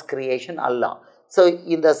 false creation Allah. So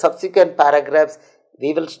in the subsequent paragraphs,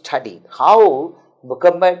 we will study how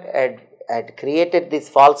Muhammad had created this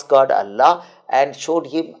false God Allah and showed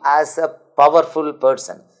him as a powerful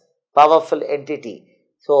person, powerful entity.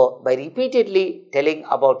 So by repeatedly telling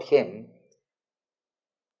about him,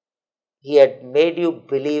 he had made you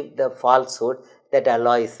believe the falsehood that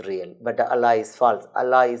Allah is real, but Allah is false,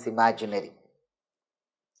 Allah is imaginary.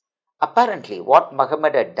 Apparently, what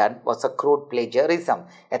Muhammad had done was a crude plagiarism,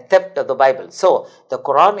 a theft of the Bible. So, the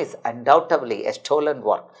Quran is undoubtedly a stolen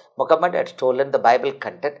work. Muhammad had stolen the Bible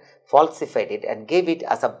content, falsified it, and gave it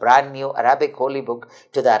as a brand new Arabic holy book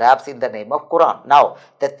to the Arabs in the name of Quran. Now,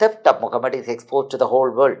 the theft of Muhammad is exposed to the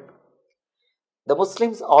whole world. The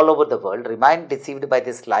Muslims all over the world remained deceived by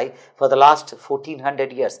this lie for the last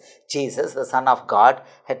 1400 years. Jesus, the Son of God,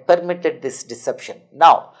 had permitted this deception.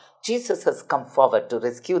 Now, Jesus has come forward to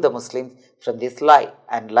rescue the Muslims from this lie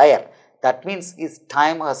and liar. That means his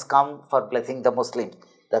time has come for blessing the Muslims.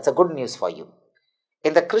 That's a good news for you.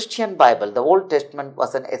 In the Christian Bible, the Old Testament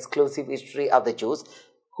was an exclusive history of the Jews,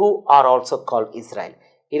 who are also called Israel.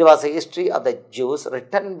 It was a history of the Jews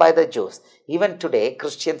written by the Jews. Even today,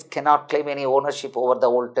 Christians cannot claim any ownership over the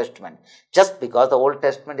Old Testament. Just because the Old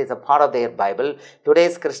Testament is a part of their Bible,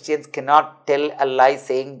 today's Christians cannot tell a lie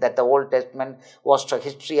saying that the Old Testament was the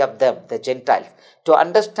history of them, the Gentiles. To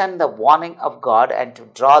understand the warning of God and to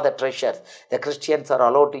draw the treasures, the Christians are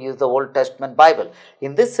allowed to use the Old Testament Bible.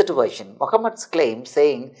 In this situation, Muhammad's claim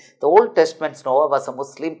saying the Old Testament's Noah was a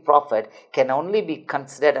Muslim prophet can only be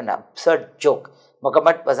considered an absurd joke.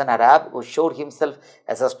 Muhammad was an Arab who showed himself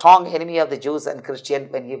as a strong enemy of the Jews and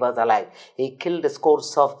Christians when he was alive. He killed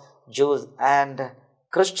scores of Jews and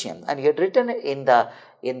Christians, and he had written in the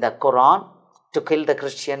Quran to kill the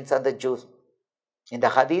Christians and the Jews. In the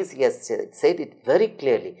Hadith, he has said it very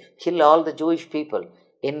clearly, kill all the Jewish people.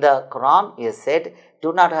 In the Quran, he has said,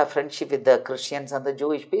 do not have friendship with the Christians and the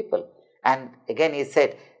Jewish people. And again, he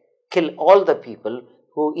said, kill all the people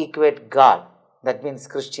who equate God, that means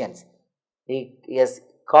Christians. He has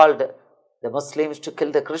called the Muslims to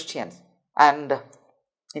kill the Christians, and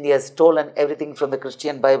he has stolen everything from the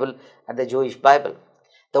Christian Bible and the Jewish Bible.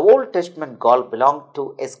 The Old Testament God belonged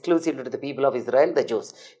to exclusively to the people of Israel, the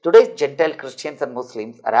Jews. Today's Gentile Christians and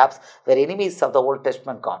Muslims, Arabs, were enemies of the Old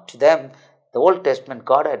Testament God. To them, the Old Testament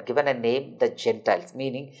God had given a name, the Gentiles,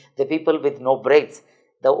 meaning the people with no brains.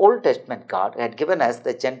 The Old Testament God had given us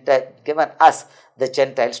the Gentiles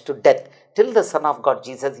to death. Till the Son of God,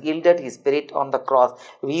 Jesus, yielded his spirit on the cross,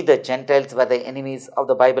 we the Gentiles were the enemies of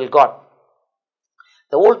the Bible God.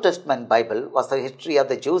 The Old Testament Bible was the history of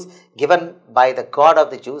the Jews given by the God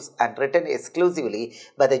of the Jews and written exclusively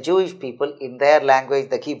by the Jewish people in their language,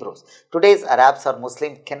 the Hebrews. Today's Arabs or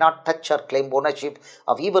Muslims cannot touch or claim ownership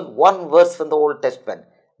of even one verse from the Old Testament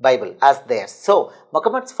Bible as theirs. So,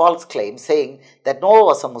 Muhammad's false claim saying that Noah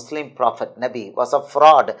was a Muslim prophet, Nabi, was a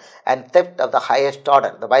fraud and theft of the highest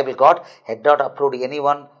order. The Bible God had not approved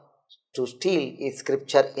anyone to steal his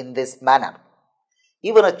scripture in this manner.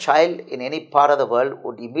 Even a child in any part of the world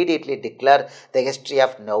would immediately declare the history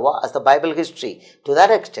of Noah as the Bible history. To that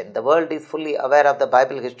extent, the world is fully aware of the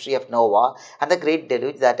Bible history of Noah and the great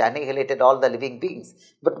deluge that annihilated all the living beings.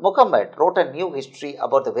 But Muhammad wrote a new history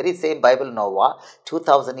about the very same Bible Noah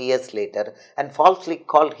 2000 years later and falsely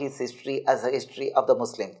called his history as a history of the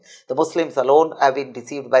Muslims. The Muslims alone have been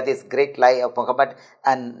deceived by this great lie of Muhammad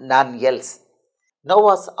and none else.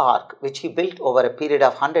 Noah's Ark, which he built over a period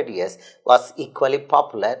of 100 years, was equally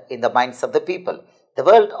popular in the minds of the people. The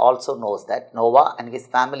world also knows that Noah and his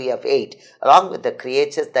family of 8, along with the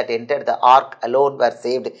creatures that entered the ark alone, were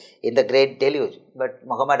saved in the great deluge. But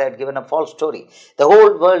Muhammad had given a false story. The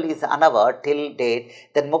whole world is unaware till date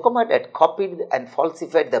that Muhammad had copied and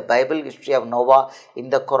falsified the Bible history of Noah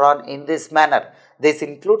in the Quran in this manner. This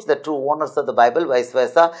includes the true owners of the Bible, vice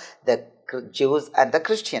versa, the Jews and the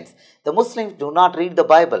Christians. The Muslims do not read the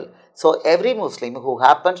Bible. So, every Muslim who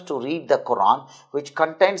happens to read the Quran, which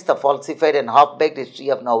contains the falsified and half-baked history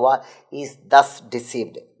of Noah, is thus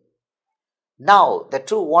deceived. Now, the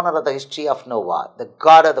true owner of the history of Noah, the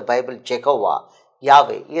God of the Bible, Jehovah,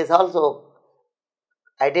 Yahweh, he has also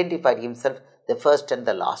identified himself the first and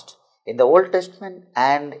the last in the Old Testament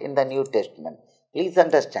and in the New Testament. Please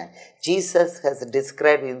understand, Jesus has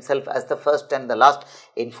described himself as the first and the last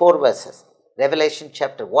in 4 verses. Revelation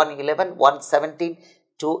chapter 1:11, 1:17,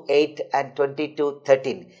 2:8 and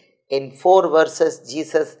 22:13. In 4 verses,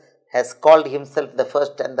 Jesus has called himself the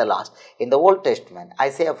first and the last. In the Old Testament,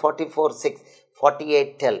 Isaiah 44:6,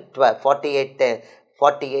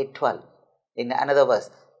 48:12. In another verse,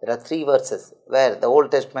 there are 3 verses where the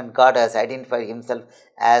Old Testament God has identified himself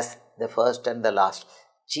as the first and the last.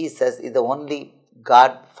 Jesus is the only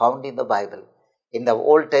God found in the Bible. In the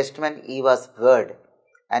Old Testament, he was Word,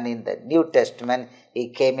 and in the New Testament, he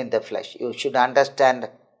came in the flesh. You should understand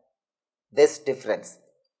this difference.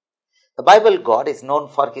 The Bible God is known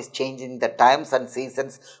for his changing the times and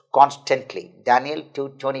seasons constantly. Daniel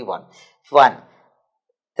 2:21. 1.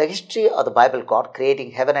 The history of the Bible God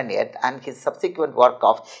creating heaven and earth and his subsequent work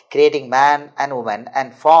of creating man and woman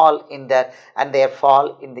and their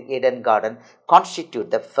fall in the Eden garden constitute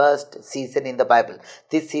the first season in the Bible.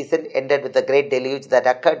 This season ended with the great deluge that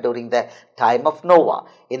occurred during the time of Noah.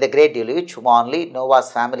 In the great deluge, only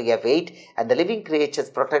Noah's family of 8 and the living creatures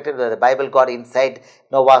protected by the Bible God inside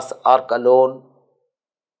Noah's ark alone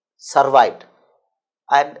survived.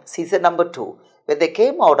 And season number 2. When they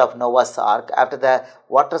came out of Noah's ark after the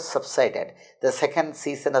waters subsided, the second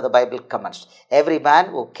season of the Bible commenced. Every man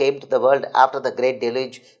who came to the world after the great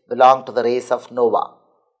deluge belonged to the race of Noah.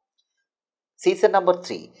 Season number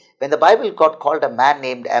 3. When the Bible God called a man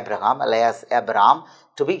named Abraham, alias Abraham,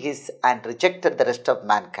 to be his and rejected the rest of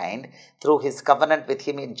mankind through his covenant with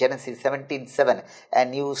him in Genesis 17:7, a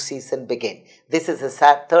new season began. This is the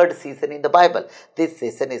 3rd season in the Bible. This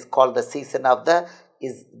season is called the season of the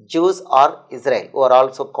Jews or Israel, who are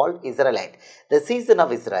also called Israelite. The season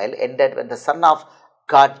of Israel ended when the Son of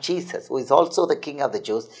God, Jesus, who is also the King of the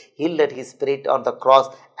Jews, yielded his spirit on the cross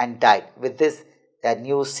and died. With this, a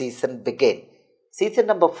new season began. Season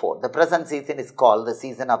number 4. The present season is called the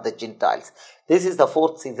season of the Gentiles. This is the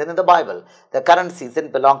 4th season in the Bible. The current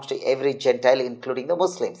season belongs to every Gentile, including the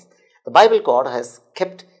Muslims. The Bible God has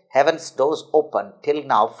kept heaven's doors open till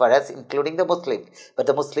now for us, including the Muslims. But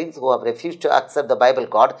the Muslims who have refused to accept the Bible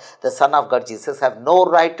God, the Son of God Jesus, have no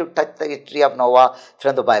right to touch the history of Noah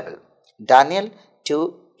from the Bible. Daniel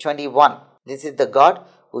 2:21. This is the God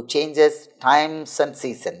who changes times and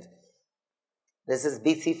seasons. This is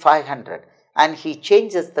BC 500. And he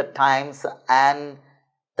changes the times and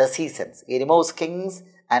the seasons. He removes kings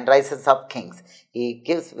and rises up kings. He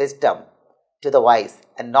gives wisdom to the wise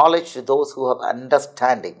and knowledge to those who have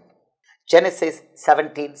understanding. Genesis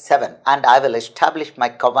 17:7. And I will establish my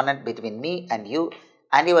covenant between me and you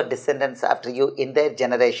and your descendants after you in their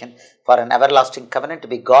generation for an everlasting covenant to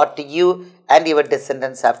be God to you and your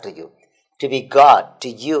descendants after you. To be God to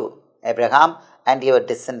you, Abraham, and your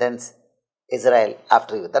descendants, Israel,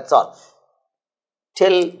 after you. That's all.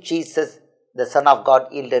 Till Jesus, the Son of God,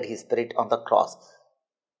 yielded his spirit on the cross,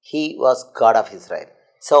 he was God of Israel.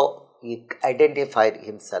 So he identified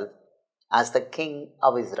himself as the King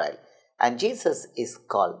of Israel. And Jesus is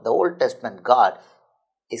called, the Old Testament God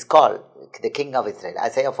is called the King of Israel.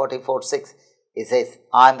 Isaiah 44:6, he says,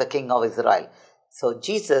 I am the King of Israel. So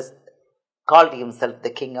Jesus called himself the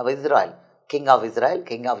King of Israel. King of Israel,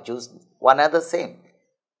 King of Jews, one and the same.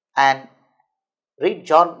 And read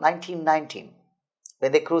John 19:19.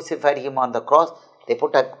 When they crucified him on the cross, they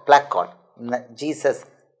put a placard, Jesus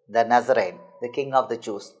the Nazarene, the King of the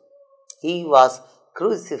Jews. He was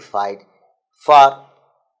crucified for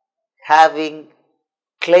having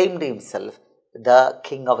claimed himself the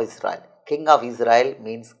King of Israel. King of Israel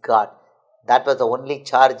means God. That was the only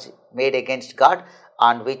charge made against God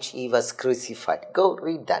on which he was crucified. Go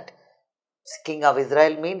read that. King of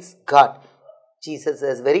Israel means God. Jesus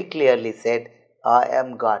has very clearly said, I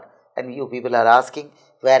am God. And you people are asking,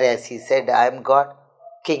 whereas he said, I am God.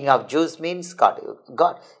 King of Jews means God.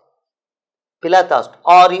 God. Pilate asked,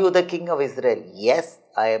 are you the King of Israel? Yes,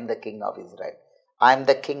 I am the King of Israel. I am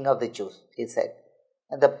the King of the Jews, he said.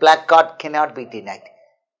 And the placard cannot be denied.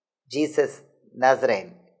 Jesus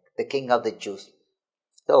Nazarene, the King of the Jews.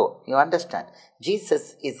 So, you understand,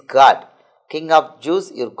 Jesus is God. King of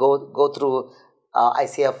Jews, you go through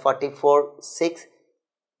Isaiah 44:6.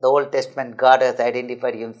 The Old Testament God has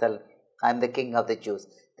identified himself. I am the King of the Jews,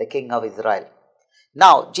 the King of Israel.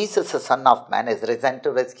 Now, Jesus, the Son of Man, is risen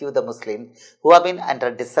to rescue the Muslims who have been under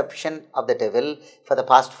deception of the devil for the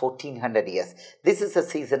past 1400 years. This is a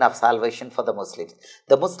season of salvation for the Muslims.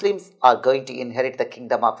 The Muslims are going to inherit the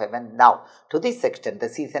kingdom of heaven now. To this extent, the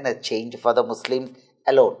season has changed for the Muslims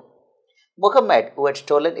alone. Muhammad, who had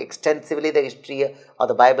stolen extensively the history of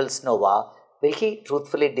the Bible's Noah, will he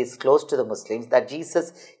truthfully disclose to the Muslims that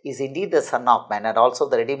Jesus is indeed the Son of Man and also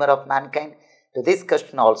the Redeemer of mankind? To this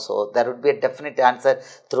question also, there would be a definite answer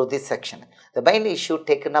through this section. The main issue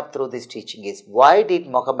taken up through this teaching is, why did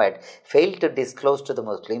Muhammad fail to disclose to the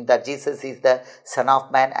Muslims that Jesus is the Son of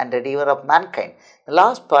Man and Redeemer of mankind? The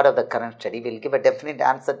last part of the current study will give a definite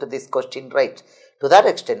answer to this question right. To that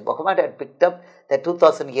extent, Muhammad had picked up the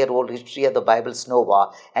 2000-year-old history of the Bible's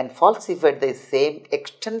Noah and falsified the same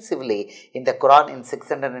extensively in the Quran in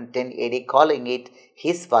 610 AD, calling it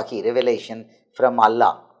his Wahi, revelation from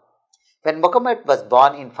Allah. When Muhammad was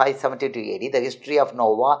born in 572 AD, the history of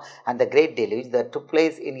Noah and the Great Deluge that took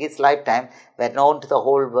place in his lifetime were known to the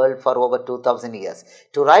whole world for over 2000 years.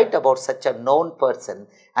 To write about such a known person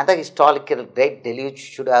and the historical Great Deluge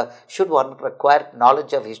should one require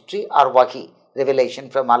knowledge of history or Wahi,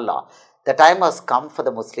 revelation from Allah. The time has come for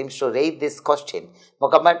the Muslims to raise this question.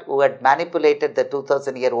 Muhammad, who had manipulated the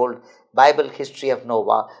 2000-year-old Bible history of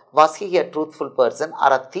Noah, was he a truthful person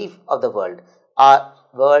or a thief of the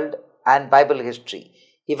world and Bible history?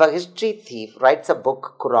 If a history thief writes a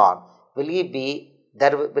book, Quran,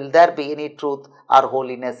 will there be any truth or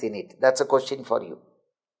holiness in it? That's a question for you.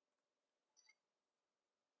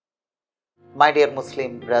 My dear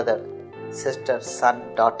Muslim brother, sister, son,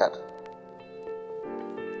 daughter,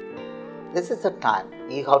 this is the time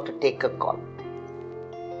you have to take a call.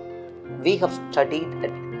 We have studied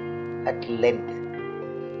at length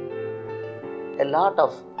a lot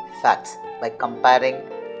of facts by comparing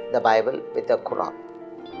the Bible with the Quran.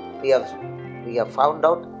 We have found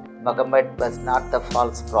out Muhammad was not the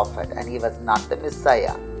false prophet and he was not the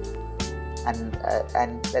Messiah.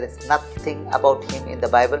 And there is nothing about him in the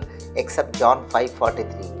Bible except John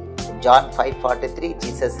 5:43. In John 5:43,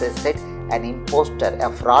 Jesus has said, an impostor, a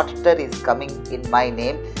fraudster is coming in my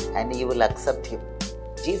name and you will accept him.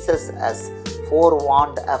 Jesus has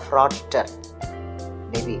forewarned a fraudster.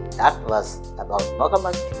 Maybe that was about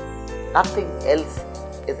Muhammad. Nothing else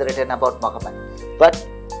is written about Muhammad. But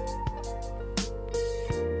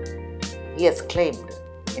he has claimed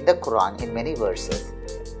in the Quran in many verses,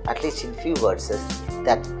 at least in few verses,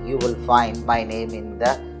 that you will find my name in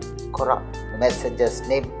the Quran, the messenger's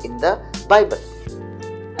name in the Bible.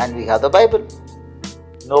 And we have the Bible.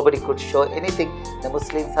 Nobody could show anything. The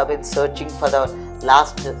Muslims have been searching for the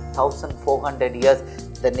last 1400 years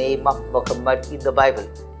the name of Muhammad in the Bible.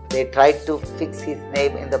 They tried to fix his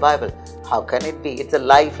name in the Bible. How can it be? It's a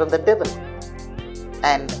lie from the devil.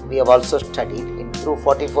 And we have also studied in through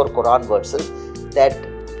 44 Quran verses that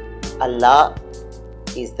Allah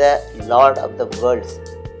is the Lord of the worlds.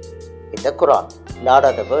 In the Quran, Lord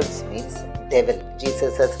of the worlds means devil.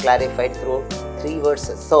 Jesus has clarified through 3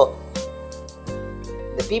 verses. So,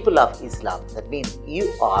 the people of Islam, that means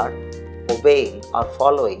you are obeying or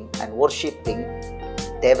following and worshipping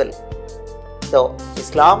devil. So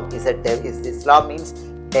Islam Islam means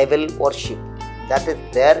devil worship. That is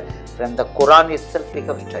there from the Quran itself we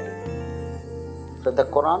have studied. From the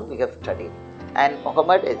Quran we have studied. And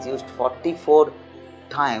Muhammad has used 44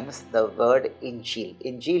 times the word Injil.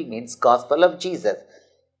 Injil means Gospel of Jesus.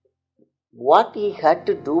 What he had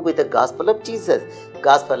to do with the Gospel of Jesus?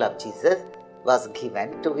 Gospel of Jesus was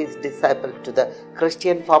given to his disciples, to the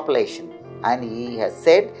Christian population. And he has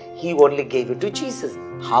said he only gave it to Jesus.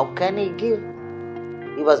 How can he give?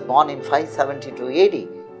 He was born in 572 AD.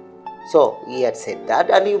 So he had said that,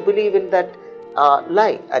 and you believe in that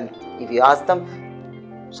lie. And if you ask them,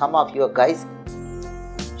 some of your guys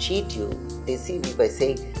cheat you, deceive you by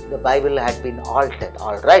saying the Bible had been altered.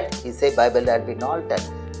 Alright, you say Bible had been altered.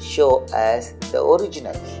 Show as the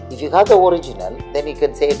original. If you have the original, then you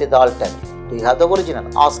can say it is altered. Do you have the original?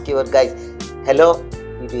 Ask your guys, hello,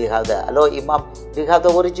 do you have the, hello Imam, do you have the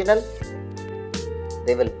original?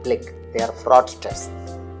 They will blink. They are fraudsters.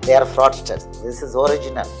 They are fraudsters. This is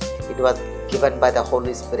original. It was given by the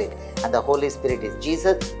Holy Spirit, and the Holy Spirit is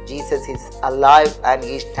Jesus. Jesus is alive and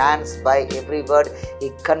he stands by every word.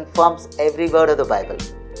 He confirms every word of the Bible.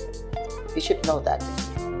 You should know that.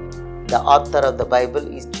 The author of the Bible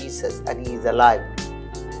is Jesus and he is alive.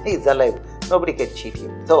 He is alive. Nobody can cheat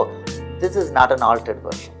him. So this is not an altered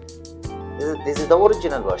version. This is the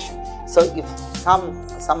original version. So if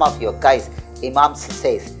some of your guys, Imams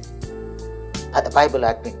says that the Bible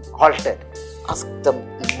had been altered, ask them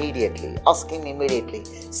immediately. Ask him immediately.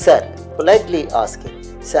 Sir, politely ask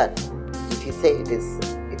him. Sir, if you say it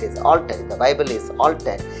is altered, the Bible is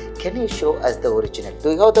altered, can you show us the original?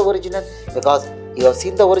 Do you have the original? Because you have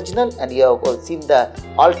seen the original and you have seen the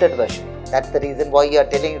altered version. That's the reason why you are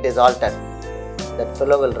telling it is altered. That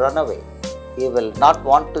fellow will run away. He will not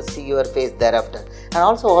want to see your face thereafter. And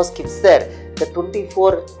also ask him, sir, the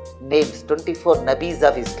 24 names, 24 Nabis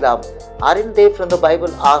of Islam, aren't they from the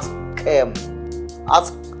Bible? Ask him.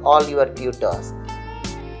 Ask all your tutors.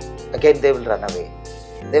 Again they will run away.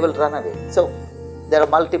 They will run away. So there are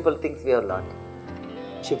multiple things we have learned.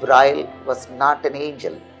 Jibreel was not an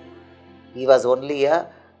angel. He was only an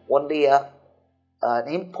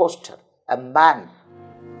impostor, a man,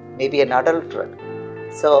 maybe an adulterer.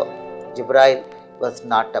 So Jibreel was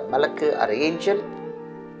not a malak or angel,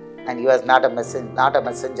 and he was not a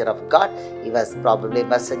messenger of God. He was probably a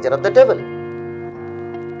messenger of the devil.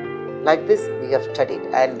 Like this we have studied,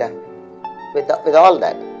 and with all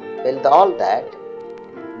that,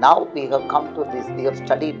 now we have come to this. We have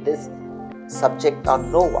studied this subject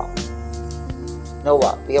on Noah.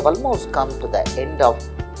 We have almost come to the end of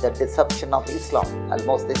the deception of Islam.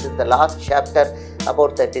 Almost, this is the last chapter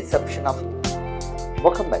about the deception of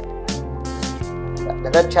Muhammad.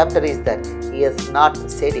 Another chapter is that he has not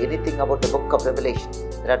said anything about the book of Revelation.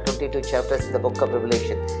 There are 22 chapters in the book of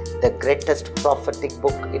Revelation, the greatest prophetic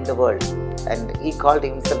book in the world. And he called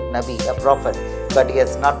himself Nabi, a prophet, but he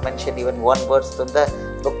has not mentioned even one verse from the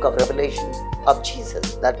book of Revelation of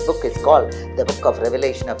Jesus. That book is called the book of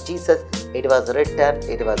Revelation of Jesus. It was written,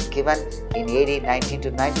 it was given in AD 90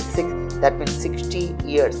 to 96. That means 65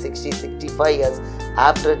 years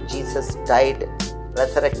after Jesus died,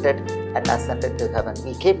 resurrected and ascended to heaven.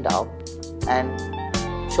 He came down and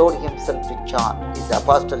showed himself to John, his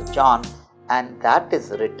apostle John, and that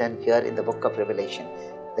is written here in the book of Revelation,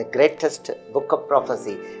 the greatest book of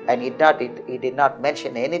prophecy. And he did not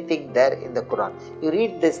mention anything there in the Quran. You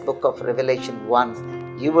read this book of Revelation once,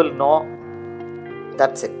 you will know.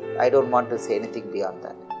 That's it. I don't want to say anything beyond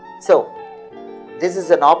that. So this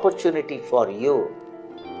is an opportunity for you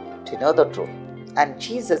to know the truth. And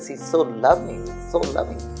Jesus is so loving, so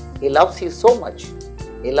loving. He loves you so much.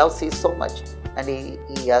 He loves you so much. And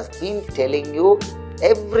he has been telling you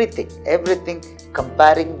everything,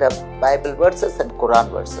 comparing the Bible verses and Quran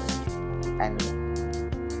verses. And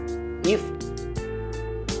if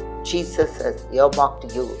Jesus has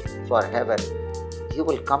earmarked you for heaven, you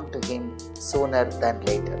will come to him sooner than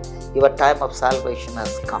later. Your time of salvation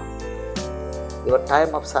has come. Your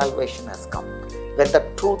time of salvation has come. When the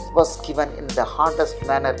truth was given in the hardest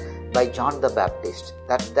manner by John the Baptist,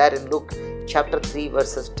 that's there in Luke chapter 3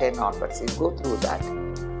 verses 10 onwards. You go through that.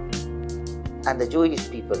 And the Jewish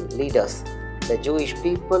people, leaders, the Jewish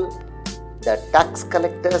people, the tax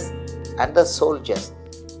collectors and the soldiers,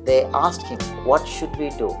 they asked him, what should we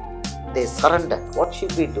do? They surrendered. What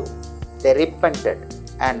should we do? They repented,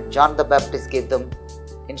 and John the Baptist gave them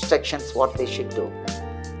instructions what they should do.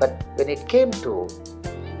 But when it came to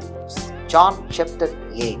John chapter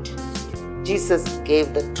 8, Jesus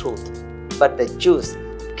gave the truth, but the Jews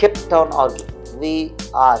kept on arguing. we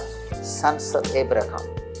are sons of Abraham.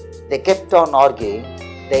 They kept on arguing.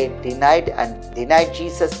 They denied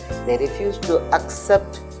Jesus. They refused to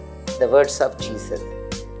accept the words of Jesus.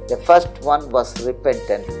 The first one was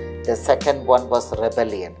repentance. The second one was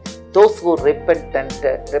rebellion. Those who repented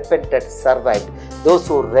survived. Those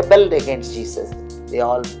who rebelled against Jesus, they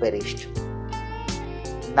all perished.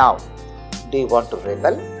 Now, do you want to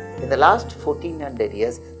rebel? In the last 1400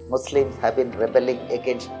 years, Muslims have been rebelling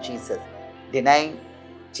against Jesus, denying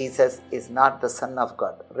Jesus is not the Son of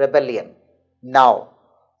God. Rebellion. Now,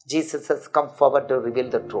 Jesus has come forward to reveal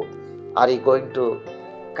the truth. Are you going to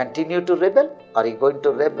continue to rebel? Are you going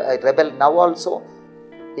to rebel now also?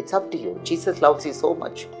 It's up to you. Jesus loves you so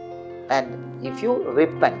much. And if you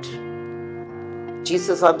repent,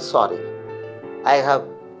 Jesus, I'm sorry. I have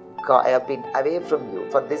been away from you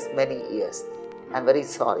for this many years. I'm very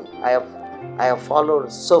sorry. I have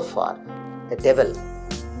followed so far the devil.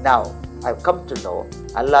 Now I've come to know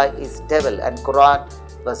Allah is devil and Quran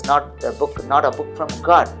was not a book from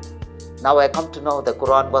God. Now I come to know the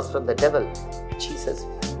Quran was from the devil. Jesus,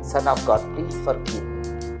 Son of God, please forgive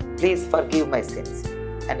me. Please forgive my sins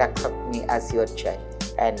and accept me as your child.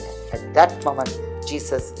 And at that moment,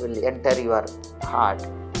 Jesus will enter your heart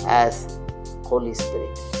as Holy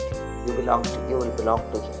Spirit. You will belong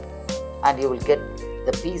to Him. And you will get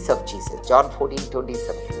the peace of Jesus. John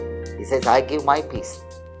 14:27. He says, I give my peace.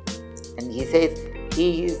 And He says,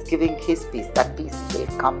 He is giving His peace. That peace will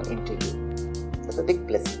come into you. That's a big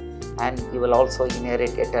blessing. And you will also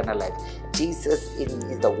inherit eternal life. Jesus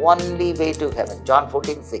is the only way to heaven. John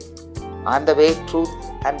 14:6. I am the way, truth,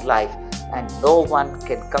 and life. And no one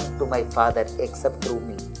can come to my Father except through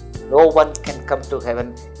me. No one can come to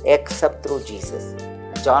heaven except through Jesus.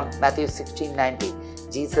 Matthew 16:90.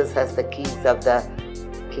 Jesus has the keys of the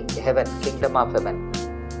kingdom of heaven.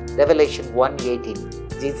 Revelation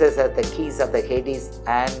 1:18. Jesus has the keys of the Hades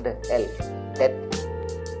and hell. Death.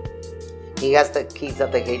 He has the keys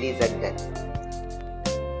of the Hades and death.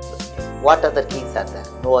 What other keys are there?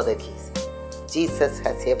 No other keys. Jesus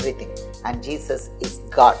has everything. And Jesus is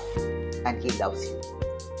God. And He loves you.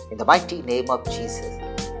 In the mighty name of Jesus,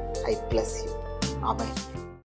 I bless you. Amen.